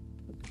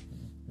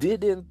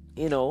didn't,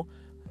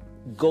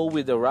 go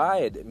with the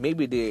ride.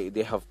 Maybe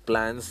they have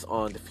plans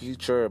on the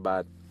future,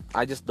 but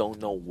I just don't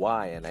know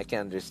why, and I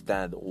can't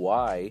understand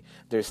why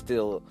they're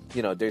still,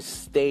 they're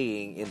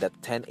staying in the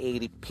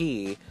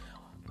 1080p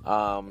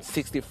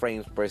 60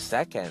 frames per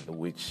second,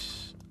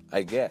 which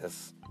I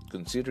guess,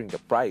 considering the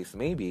price,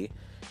 maybe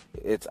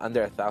it's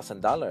under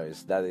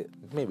 $1,000.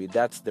 Maybe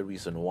that's the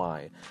reason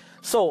why.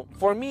 So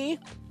for me,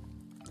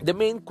 the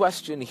main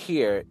question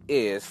here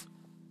is,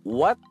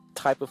 what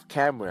type of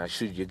camera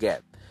should you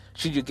get?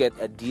 Should you get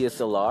a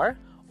DSLR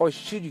or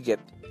should you get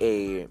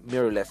a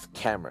mirrorless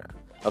camera?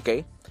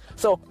 Okay,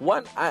 so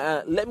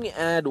let me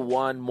add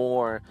one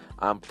more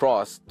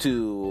pros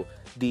to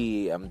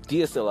the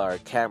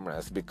DSLR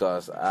cameras,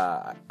 because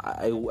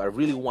I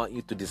really want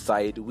you to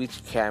decide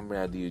which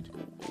camera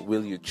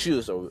will you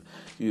choose, or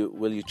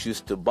will you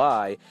choose to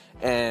buy.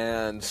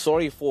 And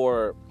sorry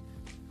for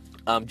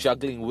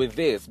juggling with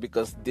this,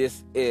 because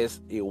this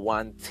is a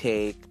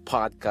one-take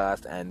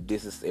podcast and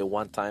this is a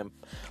one-time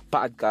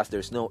podcast.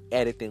 There's no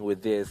editing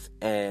with this,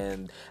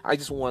 and I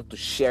just want to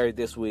share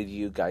this with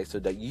you guys so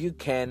that you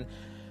can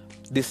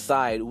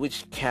decide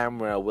which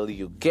camera will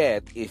you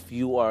get if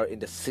you are in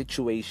the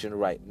situation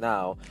right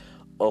now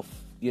of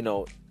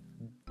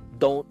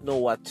don't know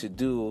what to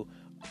do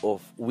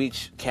of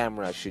which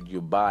camera should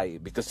you buy,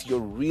 because you're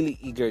really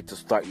eager to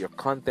start your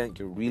content,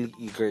 you're really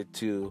eager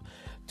to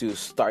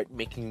start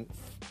making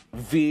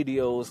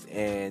videos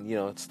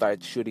and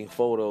start shooting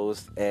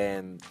photos.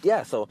 And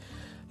yeah, so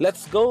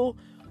let's go.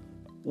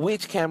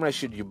 Which camera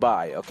should you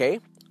buy? Okay,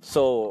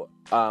 so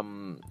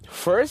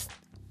first,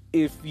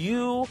 if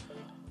you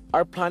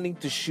are planning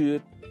to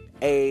shoot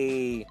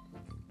a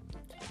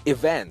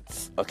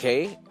events,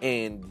 okay,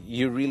 and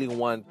you really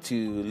want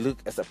to look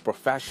as a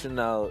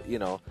professional,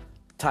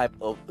 type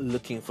of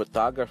looking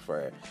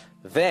photographer,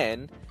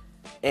 then,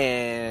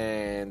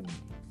 and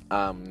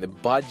the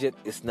budget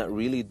is not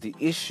really the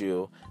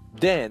issue,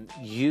 then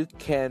you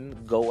can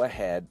go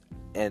ahead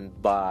and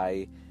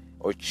buy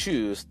or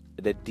choose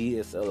the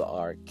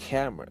DSLR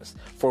cameras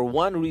for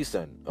one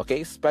reason,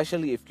 okay,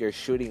 especially if you're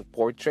shooting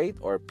portrait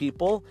or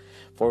people.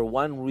 For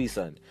one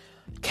reason,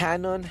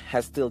 Canon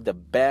has still the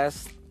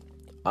best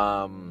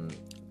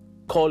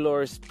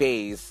color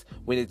space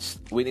when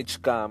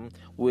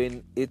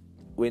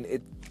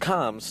it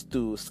comes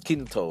to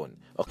skin tone,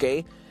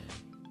 okay,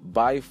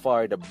 by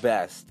far the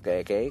best.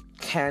 Okay,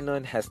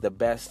 Canon has the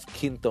best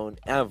skin tone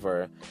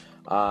ever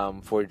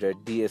for their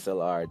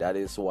DSLR. That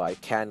is why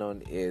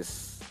Canon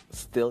is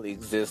still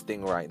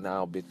existing right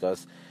now,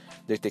 because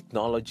their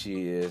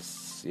technology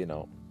is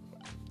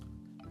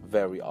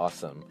very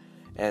awesome.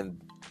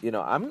 And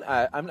I'm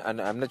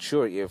not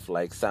sure if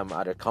like some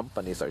other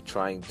companies are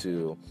trying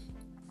to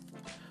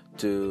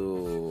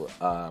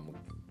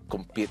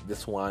compete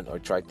this one or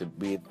try to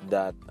beat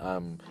that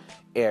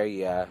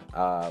area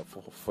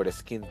for the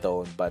skin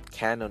tone, but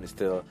Canon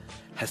still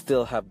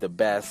have the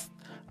best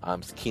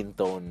skin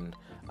tone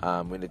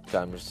when it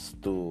comes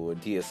to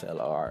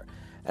DSLR.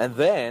 And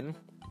then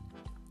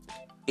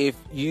if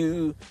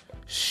you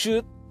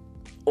shoot,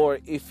 or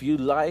if you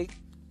like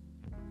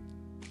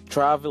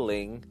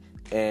traveling,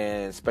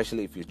 and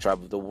especially if you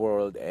travel the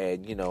world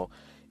and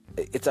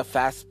it's a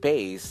fast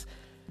pace,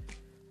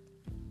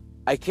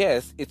 I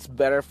guess it's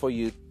better for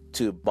you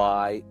to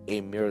buy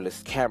a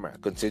mirrorless camera,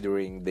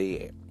 considering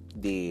the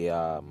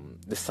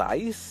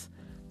size,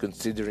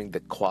 considering the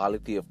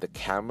quality of the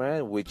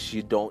camera, which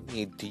you don't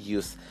need to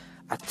use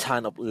a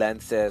ton of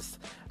lenses,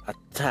 a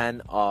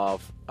ton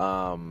of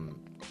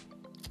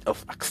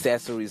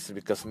accessories,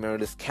 because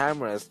mirrorless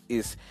cameras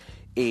is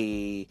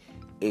a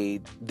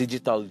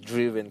digital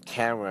driven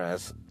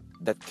cameras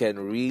that can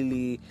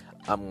really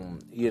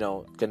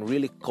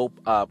cope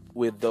up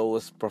with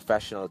those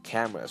professional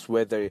cameras,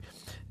 whether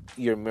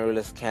your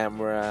mirrorless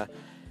camera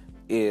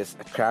is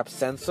a crop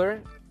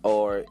sensor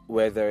or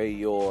whether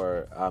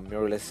your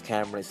mirrorless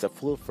camera is a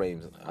full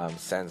frame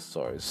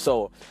sensor.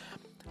 So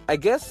I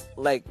guess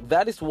like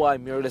that is why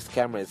mirrorless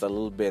camera is a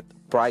little bit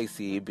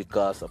pricey,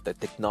 because of the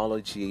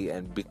technology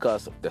and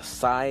because of the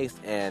size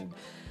and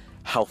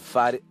how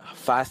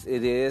fast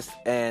it is.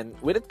 And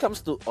when it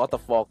comes to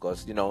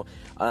autofocus,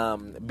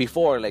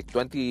 before like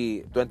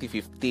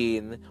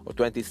 2015 or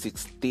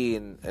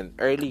 2016 and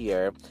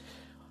earlier,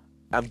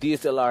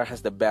 DSLR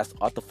has the best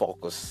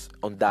autofocus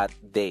on that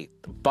date.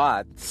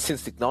 But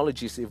since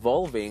technology is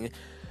evolving,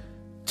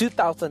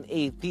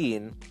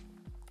 2018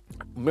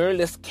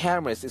 mirrorless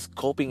cameras is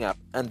coping up,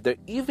 and they're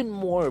even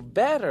more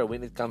better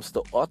when it comes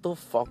to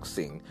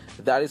autofocusing.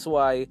 That is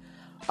why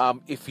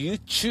if you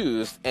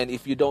choose, and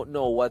if you don't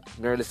know what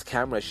mirrorless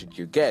camera should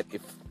you get,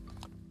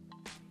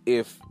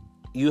 if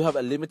you have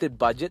a limited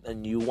budget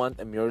and you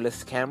want a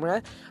mirrorless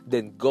camera,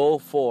 then go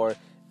for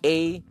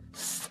a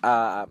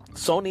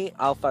Sony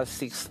Alpha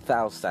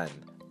 6000.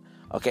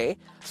 Okay,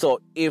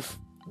 so if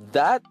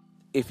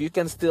you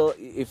can still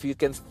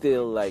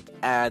like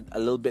add a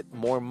little bit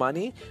more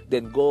money,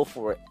 then go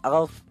for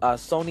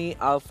Sony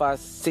Alpha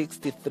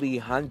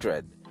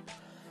 6300.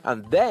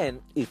 And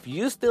then if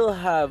you still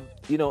have,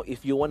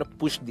 if you want to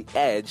push the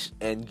edge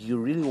and you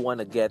really want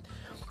to get,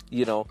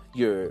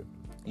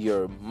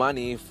 your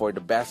money for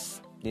the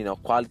best,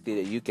 quality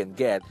that you can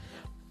get,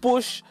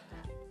 push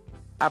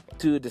up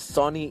to the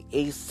Sony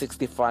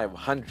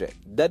A6500.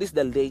 That is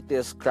the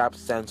latest crop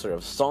sensor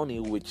of Sony,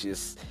 which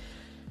is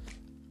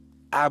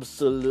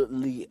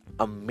absolutely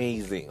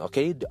amazing.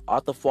 Okay, the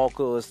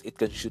autofocus, it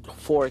can shoot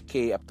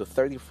 4K up to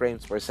 30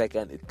 frames per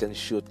second. It can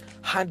shoot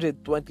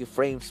 120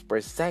 frames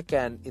per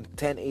second in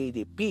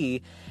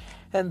 1080p,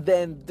 and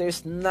then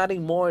there's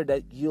nothing more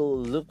that you'll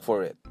look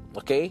for it.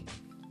 Okay,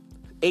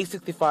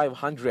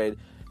 A6500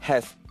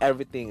 has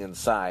everything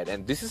inside,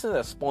 and this isn't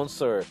a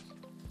sponsor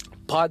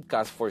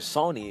podcast for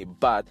Sony,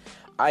 but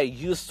I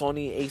use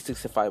Sony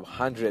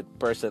A6500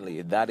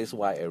 personally. That is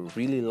why I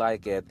really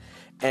like it.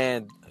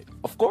 And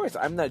of course,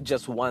 I'm not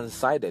just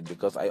one-sided,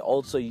 because I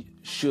also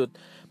shoot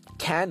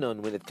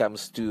Canon when it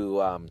comes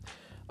to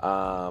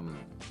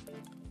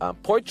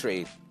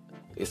portrait,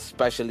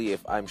 especially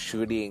if I'm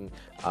shooting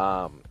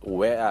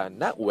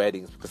not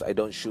weddings, because I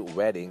don't shoot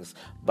weddings,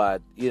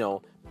 but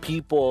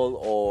people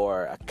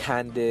or a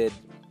candid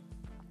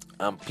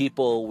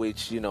people,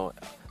 which a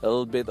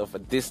little bit of a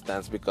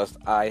distance, because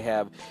I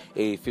have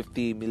a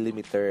 50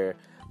 millimeter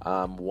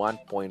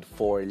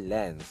 1.4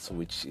 lens,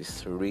 which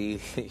is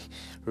really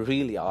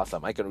really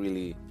awesome. I can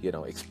really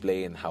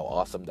explain how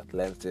awesome that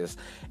lens is.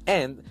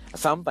 And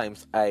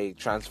sometimes I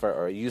transfer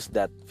or use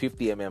that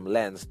 50mm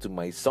lens to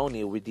my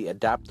Sony with the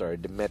adapter,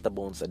 the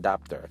Metabones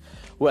adapter.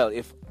 Well,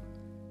 if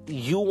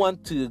you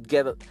want to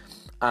get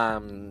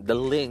the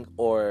link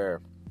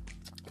or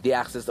the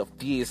access of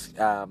these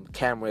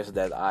cameras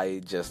that I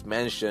just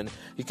mentioned,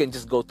 you can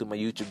just go to my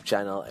YouTube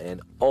channel,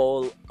 and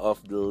all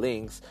of the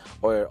links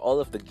or all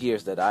of the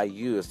gears that I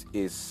use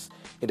is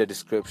in the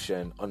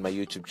description on my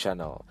YouTube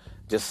channel.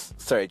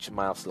 Just search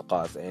Miles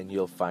Lacoste and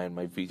you'll find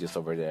my videos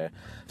over there.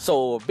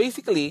 So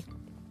basically,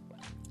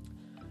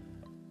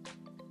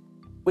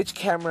 which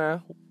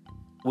camera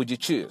would you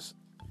choose?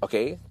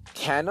 Okay,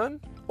 Canon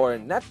or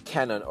not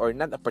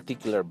a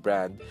particular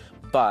brand,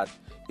 but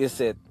is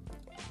it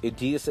a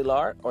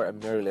DSLR or a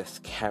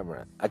mirrorless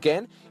camera?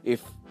 Again,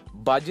 if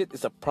budget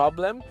is a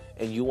problem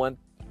and you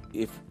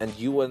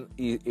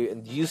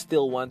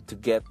still want to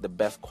get the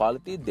best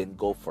quality, then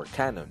go for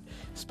Canon.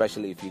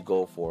 Especially if you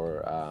go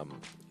for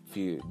if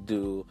you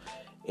do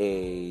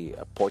a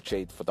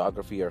portrait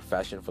photography or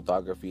fashion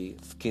photography,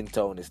 skin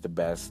tone is the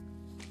best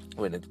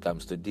when it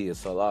comes to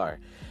DSLR.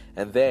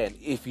 And then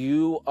if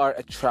you are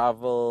a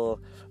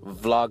travel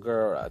vlogger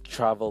or a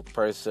travel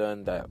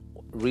person that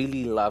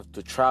really love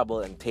to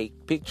travel and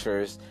take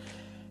pictures,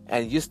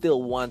 and you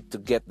still want to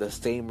get the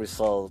same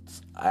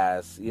results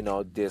as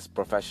this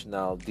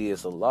professional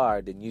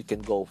DSLR, then you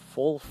can go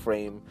full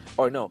frame,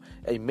 or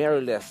a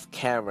mirrorless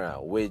camera,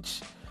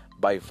 which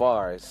by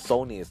far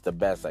Sony is the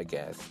best, I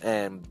guess.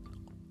 And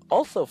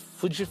also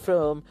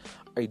Fujifilm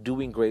are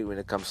doing great when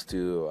it comes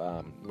to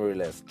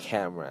mirrorless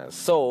cameras.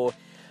 So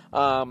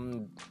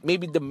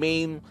maybe the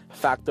main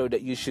factor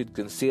that you should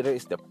consider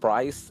is the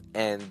price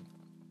and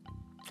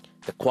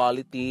the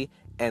quality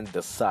and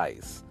the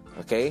size.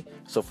 Okay,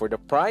 so for the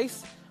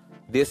price,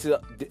 this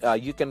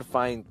you can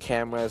find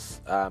cameras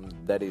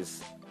that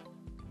is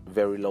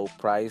very low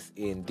price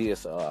in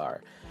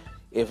DSLR.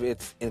 If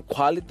it's in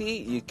quality,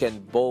 you can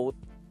both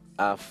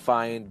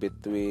find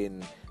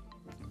between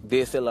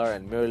DSLR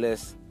and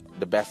mirrorless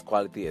the best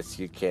quality as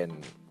you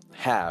can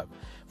have.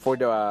 For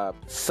the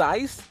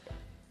size,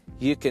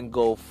 you can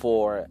go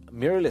for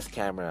mirrorless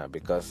camera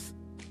because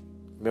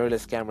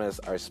mirrorless cameras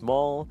are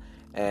small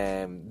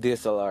and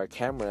DSLR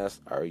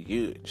cameras are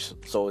huge.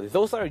 So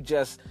those are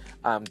just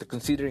the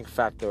considering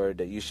factor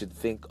that you should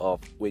think of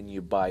when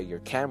you buy your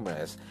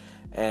cameras.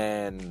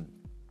 And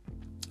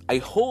I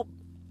hope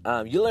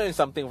you learned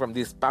something from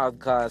this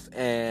podcast.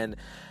 And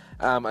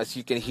as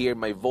you can hear,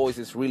 my voice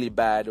is really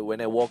bad. When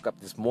I woke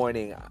up this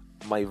morning,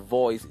 my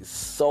voice is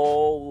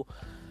so,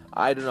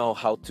 I don't know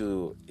how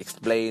to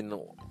explain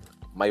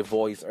my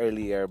voice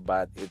earlier,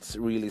 but it's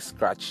really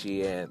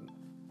scratchy and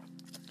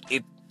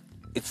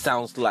it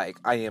sounds like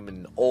I am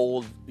an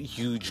old,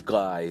 huge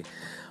guy.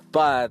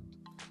 But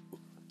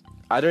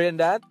other than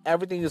that,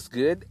 everything is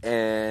good,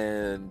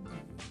 and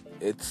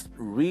it's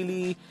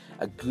really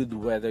a good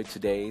weather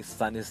today.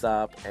 Sun is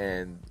up,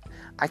 and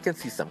I can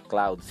see some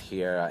clouds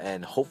here,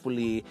 and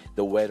hopefully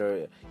the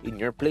weather in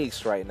your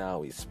place right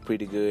now is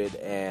pretty good,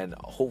 and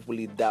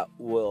hopefully that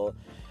will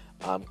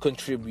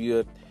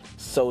contribute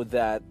so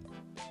that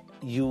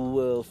you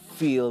will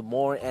feel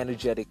more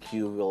energetic,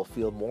 you will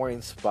feel more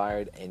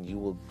inspired, and you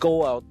will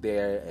go out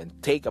there and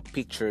take up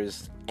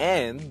pictures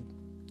and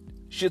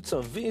shoot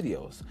some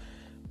videos.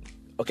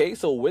 Okay,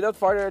 so without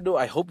further ado,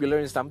 I hope you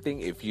learned something.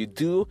 If you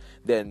do,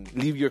 then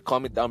leave your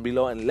comment down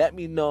below and let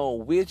me know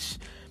which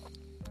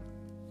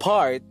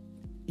part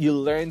you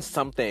learned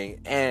something.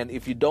 And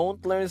if you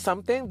don't learn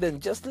something, then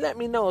just let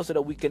me know so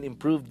that we can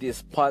improve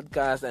this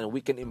podcast and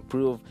we can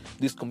improve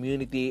this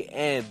community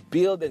and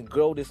build and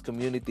grow this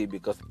community,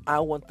 because I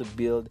want to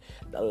build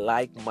a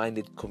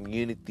like-minded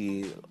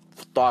community,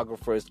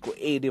 photographers,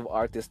 creative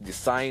artists,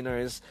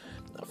 designers,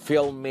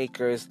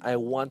 filmmakers. I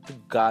want to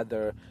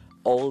gather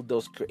all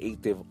those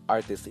creative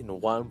artists in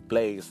one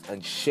place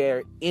and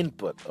share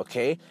input,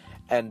 okay?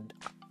 And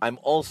I'm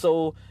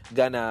also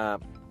gonna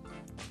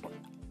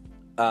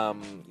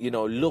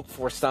look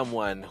for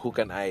someone who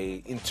can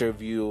I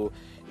interview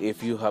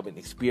if you have an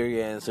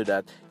experience, so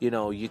that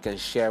you can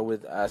share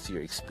with us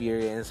your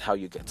experience, how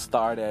you get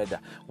started,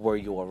 where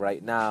you are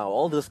right now,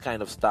 all this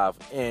kind of stuff.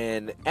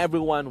 And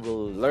everyone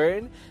will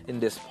learn in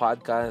this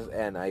podcast,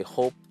 and I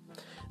hope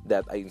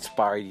that I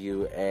inspire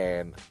you,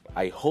 and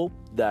I hope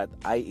that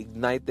I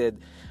ignited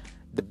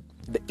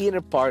the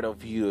inner part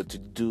of you to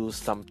do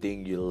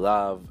something you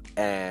love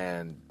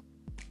and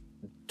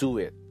do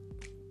it,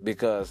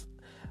 because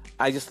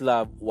I just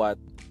love what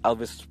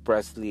Elvis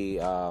Presley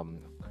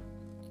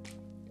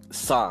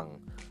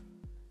sung.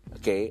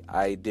 Okay,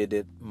 I did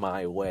it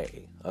my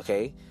way.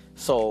 Okay,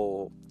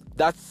 so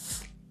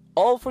that's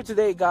all for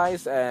today,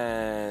 guys,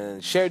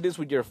 and share this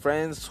with your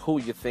friends who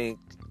you think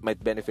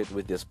might benefit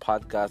with this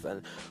podcast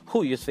and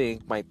who you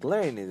think might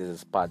learn in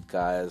this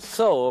podcast.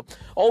 So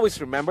always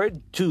remember,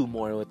 do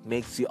more what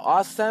makes you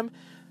awesome,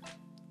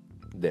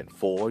 then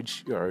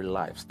forge your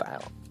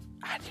lifestyle.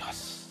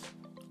 Adios.